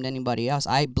blamed anybody else.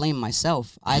 I blame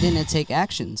myself. I didn't take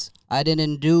actions. I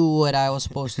didn't do what I was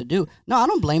supposed to do. No, I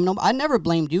don't blame nobody. I never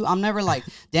blamed you. I'm never like,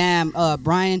 damn,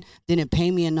 Bryan didn't pay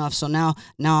me enough, so now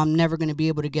I'm never gonna be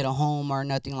able to get a home or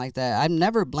nothing like that. I've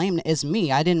never blamed. It's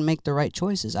me. I didn't make the right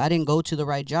choices. I didn't go to the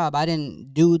right job. I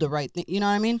didn't do the right thing. You know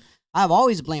what I mean? I've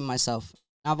always blamed myself.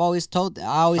 At least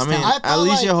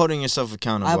you're holding yourself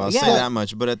accountable. I'll say that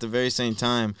much. But at the very same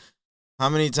time, how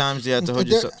many times do you have to hold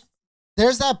yourself?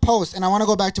 There's that post, and I want to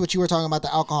go back to what you were talking about,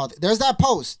 the alcohol. There's that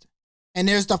post, and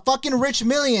there's the fucking rich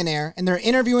millionaire, and they're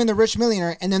interviewing the rich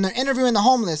millionaire, and then they're interviewing the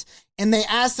homeless, and they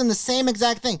ask them the same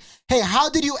exact thing. Hey, how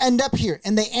did you end up here?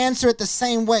 And they answer it the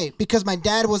same way, because my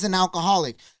dad was an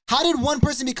alcoholic. How did one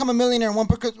person become a millionaire and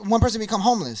one person become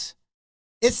homeless?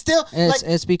 It's still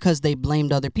it's because they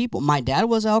blamed other people. My dad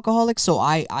was alcoholic, so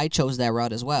I chose that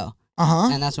route as well.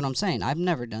 And that's what I'm saying. I've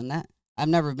never done that. I've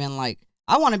never been like,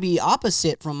 I want to be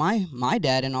opposite from my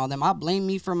dad and all them. I blame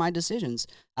me for my decisions.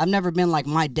 I've never been like,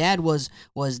 my dad was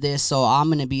this, so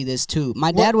I'm gonna be this too.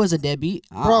 My dad was a deadbeat.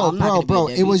 Bro.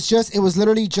 It was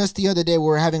literally just the other day we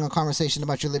were having a conversation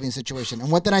about your living situation. And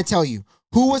what did I tell you?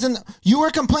 You were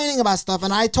complaining about stuff,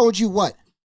 and I told you what?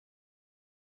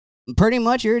 Pretty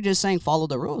much, you're just saying follow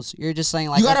the rules. You're just saying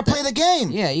like, you gotta play the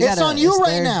game. Yeah, it's on you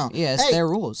right now. Yeah, it's their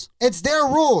rules. It's their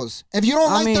rules. If you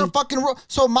don't like their fucking rules,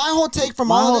 so my whole take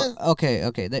from all of this.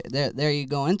 Okay. There you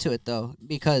go into it though,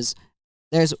 because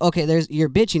there's you're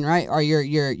bitching, right? Or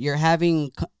you're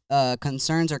having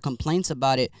concerns or complaints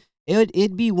about it.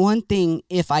 It'd be one thing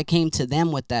if I came to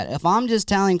them with that. If I'm just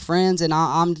telling friends and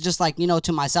I'm just like,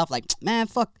 to myself, like, man,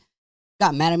 fuck,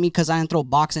 got mad at me because I didn't throw a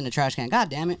box in the trash can. God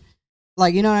damn it.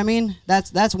 Like, you know what I mean?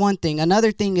 That's one thing.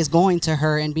 Another thing is going to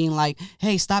her and being like,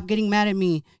 hey, stop getting mad at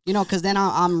me. Because then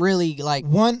I'm really like...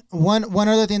 One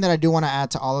other thing that I do want to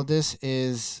add to all of this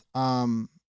is I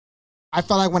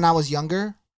felt like when I was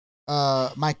younger,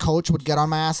 my coach would get on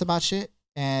my ass about shit.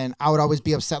 And I would always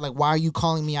be upset. Like, why are you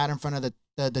calling me out in front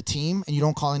of the team and you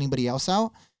don't call anybody else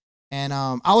out? And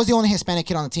I was the only Hispanic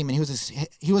kid on the team, and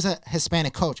he was a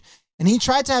Hispanic coach. And he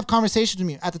tried to have conversations with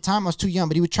me. At the time, I was too young,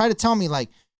 but he would try to tell me, like,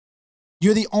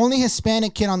 you're the only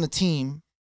Hispanic kid on the team.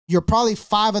 you're probably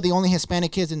 5 of the only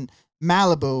Hispanic kids in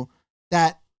Malibu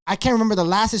that I can't remember the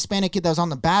last Hispanic kid that was on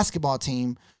the basketball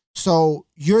team. So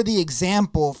you're the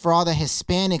example for all the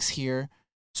Hispanics here.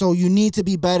 So you need to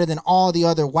be better than all the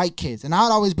other white kids. And I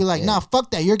would always be like, nah,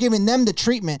 fuck that. You're giving them the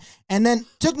treatment. And then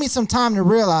took me some time to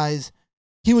realize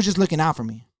he was just looking out for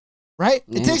me. Right?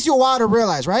 It takes you a while to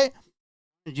realize, right?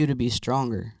 Wanted you to be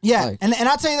stronger. Yeah. Like, and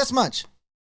I'll tell you this much.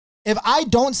 If I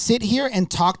don't sit here and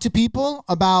talk to people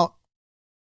about,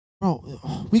 bro,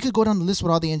 we could go down the list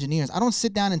with all the engineers. I don't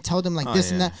sit down and tell them like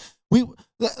this and that.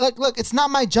 Look, it's not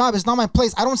my job. It's not my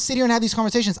place. I don't sit here and have these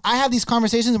conversations. I have these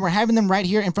conversations and we're having them right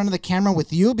here in front of the camera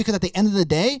with you because at the end of the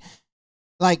day,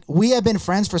 like we have been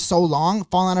friends for so long,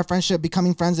 falling out of friendship,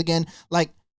 becoming friends again.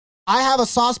 Like I have a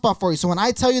soft spot for you. So when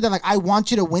I tell you that like I want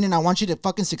you to win and I want you to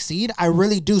fucking succeed, I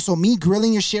really do. So me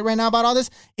grilling your shit right now about all this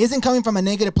isn't coming from a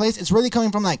negative place. It's really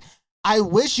coming from like, I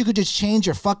wish you could just change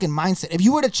your fucking mindset. If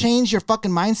you were to change your fucking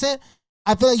mindset,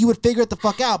 I feel like you would figure it the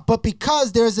fuck out. But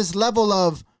because there's this level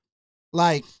of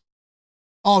like,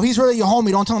 oh, he's really your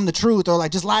homie, don't tell him the truth, or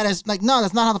like just lie to us. Like, no,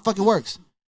 that's not how the fuck it works.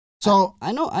 So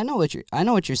I know what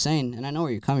you're saying, and I know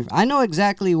where you're coming from. I know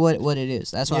exactly what it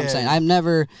is. That's what I'm saying. I've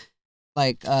never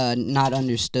like not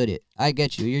understood it. I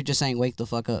get you. You're just saying wake the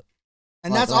fuck up.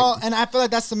 And that's all. And I feel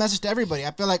like that's the message to everybody.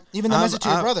 I feel like even the message to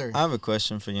your brother. I have a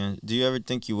question for you. Do you ever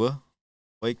think you will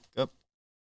wake up?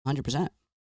 100%.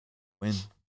 When?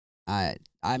 I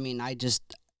mean, I just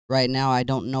right now I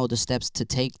don't know the steps to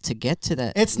take to get to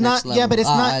that. It's not. Level. Yeah, but it's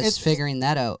not. It's figuring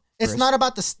that out. It's not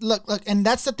about the look, and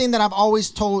that's the thing that I've always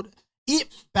told.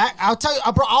 I'll tell you,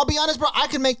 bro. I'll be honest, bro. I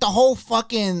could make the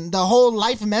whole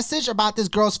life message about this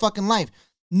girl's fucking life.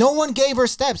 No one gave her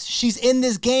steps. She's in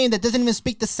this game that doesn't even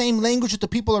speak the same language with the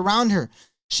people around her.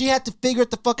 She had to figure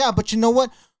it the fuck out. But you know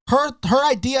what? Her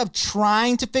idea of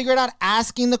trying to figure it out,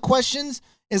 asking the questions,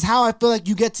 is how I feel like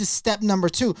you get to step number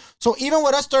 2. So even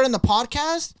with us starting the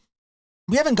podcast,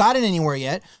 we haven't gotten anywhere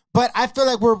yet, but I feel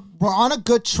like we're on a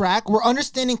good track. We're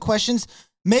understanding questions.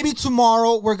 Maybe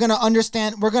tomorrow we're gonna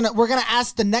understand. We're gonna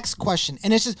ask the next question,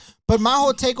 and it's just. But my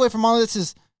whole takeaway from all of this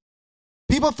is,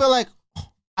 people feel like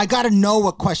I gotta know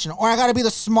a question, or I gotta be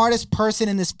the smartest person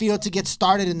in this field to get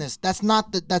started in this. That's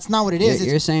not what it is.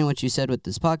 You're saying what you said with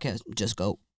this podcast. Just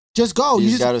go. Just go. You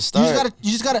just gotta start.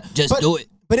 You just gotta do it.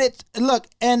 But look,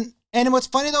 and what's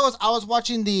funny though is I was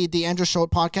watching the Andrew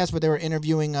Schultz podcast where they were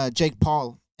interviewing Jake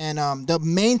Paul. And the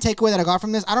main takeaway that I got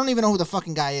from this, I don't even know who the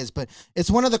fucking guy is, but it's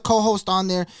one of the co-hosts on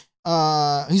there.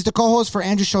 He's the co-host for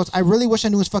Andrew Schultz. I really wish I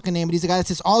knew his fucking name, but he's the guy that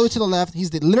sits all the way to the left.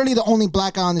 He's literally the only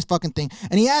black guy on this fucking thing.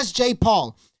 And he asked Jake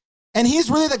Paul. And he's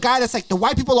really the guy that's like, the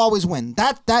white people always win.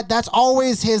 That's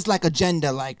always his like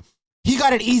agenda. Like, he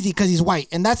got it easy because he's white.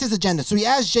 And that's his agenda. So he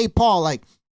asked Jake Paul, like,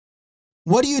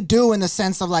 what do you do in the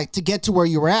sense of like to get to where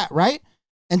you were at, right?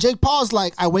 And Jake Paul's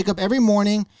like, I wake up every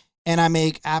morning and I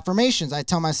make affirmations. I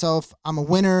tell myself I'm a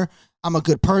winner. I'm a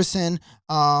good person.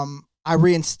 He's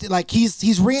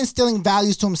reinstilling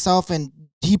values to himself, and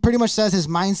he pretty much says his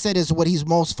mindset is what he's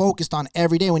most focused on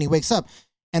every day when he wakes up.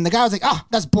 And the guy was like,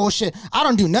 that's bullshit. I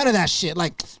don't do none of that shit.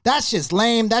 Like, that's just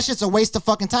lame. That's just a waste of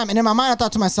fucking time. And in my mind, I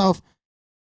thought to myself,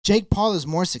 Jake Paul is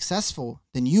more successful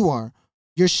than you are.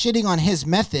 You're shitting on his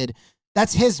method.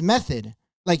 That's his method.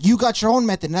 Like, you got your own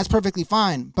method, and that's perfectly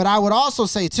fine. But I would also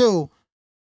say, too,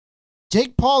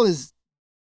 Jake Paul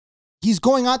he's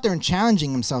going out there and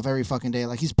challenging himself every fucking day.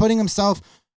 Like, he's putting himself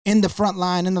in the front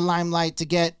line, in the limelight to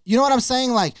get, you know what I'm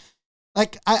saying? Like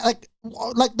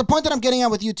the point that I'm getting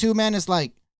at with you too, man, is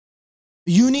like,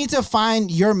 you need to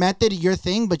find your method, your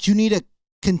thing, but you need to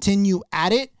continue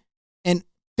at it and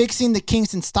fixing the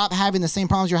kinks and stop having the same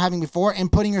problems you're having before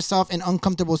and putting yourself in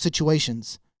uncomfortable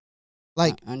situations.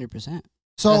 Like 100%.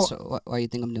 So why you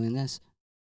think I'm doing this?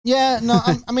 Yeah, no,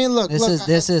 I mean, look.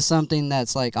 This is something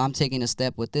that's like, I'm taking a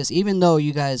step with this. Even though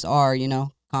you guys are,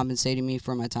 compensating me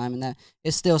for my time and that,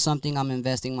 it's still something I'm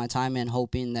investing my time in,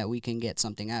 hoping that we can get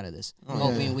something out of this.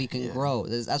 Hoping we can grow.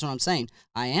 That's what I'm saying.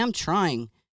 I am trying.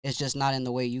 It's just not in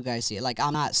the way you guys see it. Like,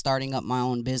 I'm not starting up my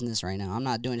own business right now. I'm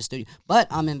not doing a studio. But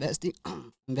I'm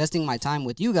investing my time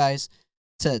with you guys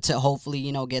to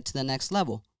hopefully, get to the next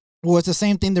level. Well, it's the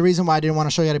same thing. The reason why I didn't want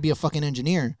to show you how to be a fucking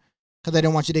engineer, because I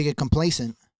didn't want you to get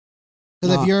complacent.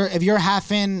 Because if you're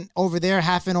half in over there,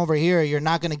 half in over here, you're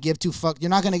not gonna give You're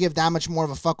not gonna give that much more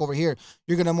of a fuck over here.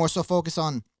 You're gonna more so focus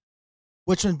on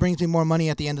which one brings me more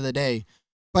money at the end of the day.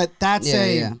 But that's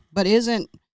But isn't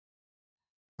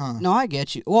Huh. No, I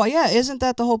get you. Well, yeah, isn't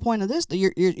that the whole point of this?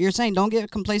 You're saying don't get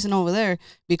complacent over there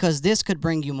because this could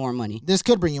bring you more money. This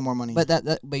could bring you more money.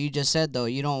 But you just said though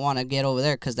you don't want to get over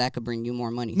there because that could bring you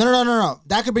more money. No.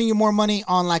 That could bring you more money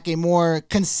on like a more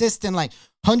consistent, like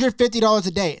 $150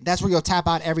 a day. That's where you'll tap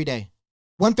out every day.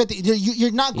 150.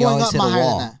 You're not going up higher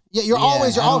than that. Yeah, you're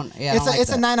always. It's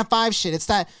a 9 to 5 shit. It's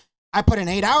that. I put in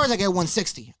 8 hours, I get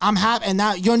 160. I'm happy, and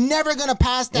now you're never gonna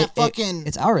pass that fucking.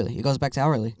 It's hourly. It goes back to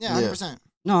hourly. Yeah, 100%.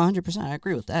 No, 100%. I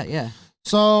agree with that. Yeah.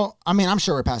 So I mean, I'm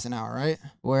sure we're past an hour, right?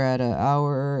 We're at an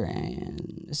hour and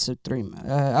it's a 3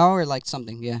 hour like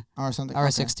something. Yeah. Hour something. Hour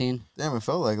 16. Damn, it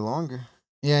felt like longer.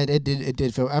 Yeah, it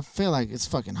did feel. I feel like it's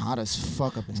fucking hot as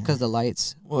fuck up in here. Because the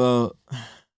lights. Well,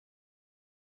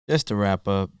 just to wrap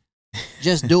up.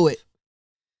 Just do it.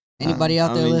 Anybody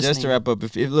out there listening? Just to wrap up,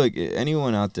 if look,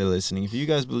 anyone out there listening, if you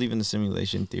guys believe in the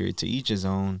simulation theory, to each his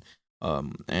own,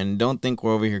 and don't think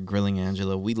we're over here grilling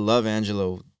Angelo. We love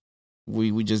Angelo.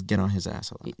 We just get on his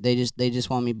ass a lot. They just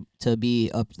want me to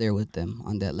be up there with them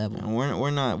on that level. And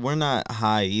we're not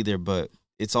high either, but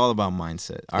it's all about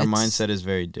mindset. Our mindset is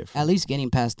very different. At least getting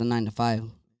past the 9 to 5.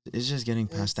 It's just getting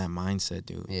past that mindset,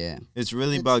 dude. Yeah. It's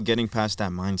really about getting past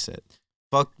that mindset.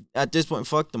 At this point,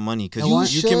 fuck the money.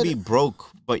 Because you can be broke,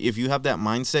 but if you have that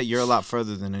mindset, you're a lot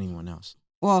further than anyone else.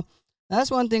 Well, that's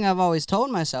one thing I've always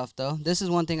told myself, though. This is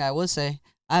one thing I would say.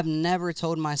 I've never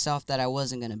told myself that I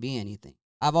wasn't going to be anything.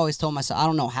 I've always told myself, I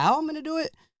don't know how I'm going to do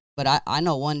it, but I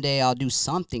know one day I'll do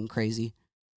something crazy.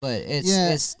 But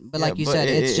like you said,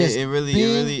 it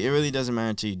really doesn't matter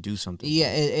until you do something.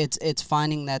 Yeah, it's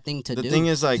finding that thing to do. The thing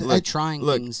is, like trying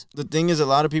things. The thing is, a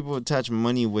lot of people attach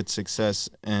money with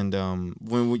success, and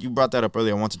when you brought that up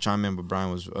earlier, I want to chime in, but Bryan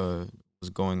was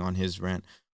going on his rant.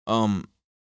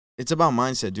 It's about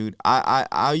mindset, dude.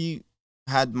 I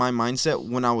had my mindset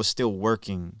when I was still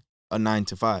working a 9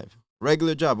 to 5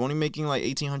 regular job, only making like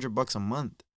 $1,800 a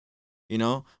month, you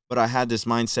know. But I had this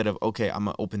mindset of, okay, I'm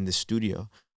gonna open this studio.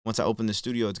 Once I open the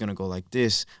studio, it's gonna go like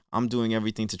this. I'm doing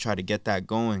everything to try to get that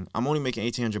going. I'm only making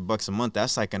 $1,800 a month.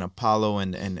 That's like an Apollo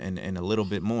and a little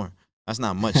bit more. That's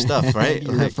not much stuff, right?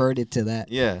 You referred it to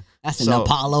that. Yeah. That's an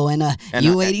Apollo and a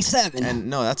U87. And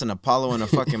no, that's an Apollo and a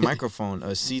fucking microphone, a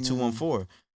C214.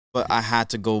 But I had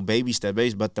to go baby step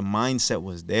base, but the mindset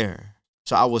was there.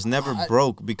 So I was never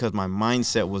broke because my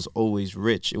mindset was always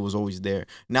rich. It was always there.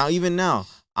 Now, even now,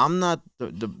 I'm not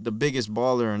the biggest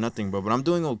baller or nothing, bro, but I'm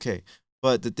doing okay.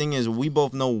 But the thing is, we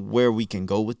both know where we can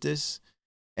go with this,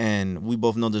 and we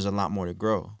both know there's a lot more to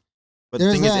grow. But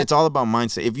the thing is, it's all about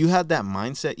mindset. If you had that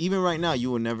mindset, even right now,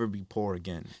 you will never be poor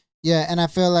again. Yeah, and I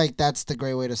feel like that's the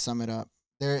great way to sum it up.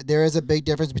 There is a big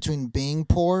difference between being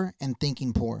poor and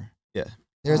thinking poor. Yeah.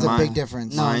 There's a big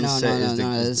difference. No.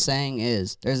 The saying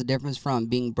is, there's a difference from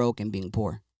being broke and being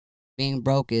poor. Being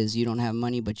broke is you don't have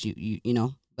money, but you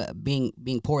know, but being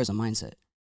poor is a mindset.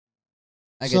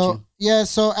 I get you. Yeah,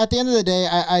 so at the end of the day,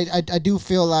 I do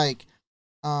feel like,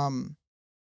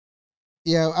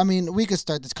 yeah, I mean, we could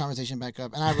start this conversation back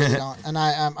up, and I really don't, and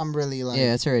I'm really like,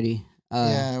 yeah, it's already.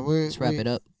 Let's wrap it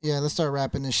up. Yeah, let's start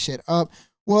wrapping this shit up.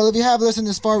 Well, if you have listened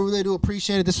this far, we really do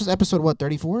appreciate it. This was episode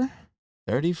 34.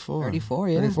 34,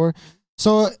 yeah. 34.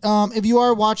 So, if you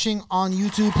are watching on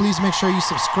YouTube, please make sure you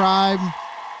subscribe,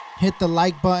 hit the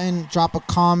like button, drop a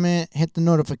comment, hit the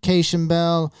notification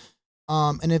bell.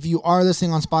 And if you are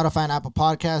listening on Spotify and Apple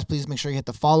Podcasts, please make sure you hit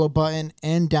the follow button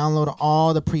and download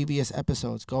all the previous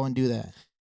episodes. Go and do that.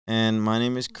 And my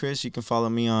name is Chris. You can follow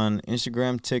me on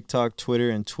Instagram, TikTok, Twitter,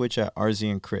 and Twitch at RZ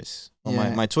and Chris.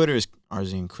 Well, my Twitter is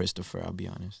RZ and Christopher, I'll be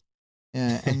honest.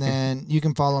 Yeah, and then you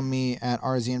can follow me at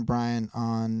RZ and Bryan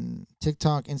on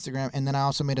TikTok, Instagram, and then I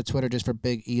also made a Twitter just for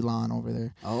Big Elon over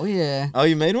there. Oh, yeah. Oh,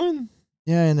 you made one?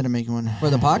 Yeah, I ended up making one. For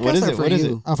the podcast what is or it? for what you? Is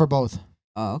it? For both.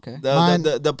 Oh, okay.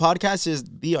 The podcast is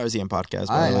the RZN podcast,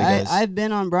 by the way, guys. I've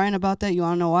been on Bryan about that. You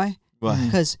want to know why? Why?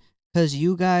 Because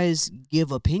you guys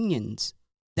give opinions.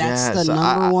 That's the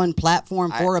number one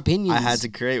platform for opinions. I had to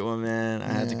create one, man. I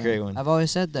had to create one. I've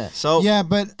always said that. So yeah,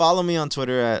 but follow me on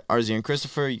Twitter at RZ and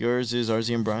Christopher. Yours is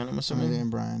RZ and Bryan, I'm assuming. RZ and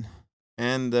Bryan.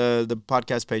 And the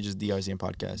podcast page is the RZ and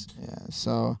Podcast. Yeah.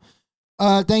 So,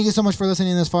 thank you so much for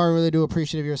listening this far. I really do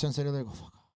appreciate it. If you're a sensitive, go fuck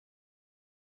off.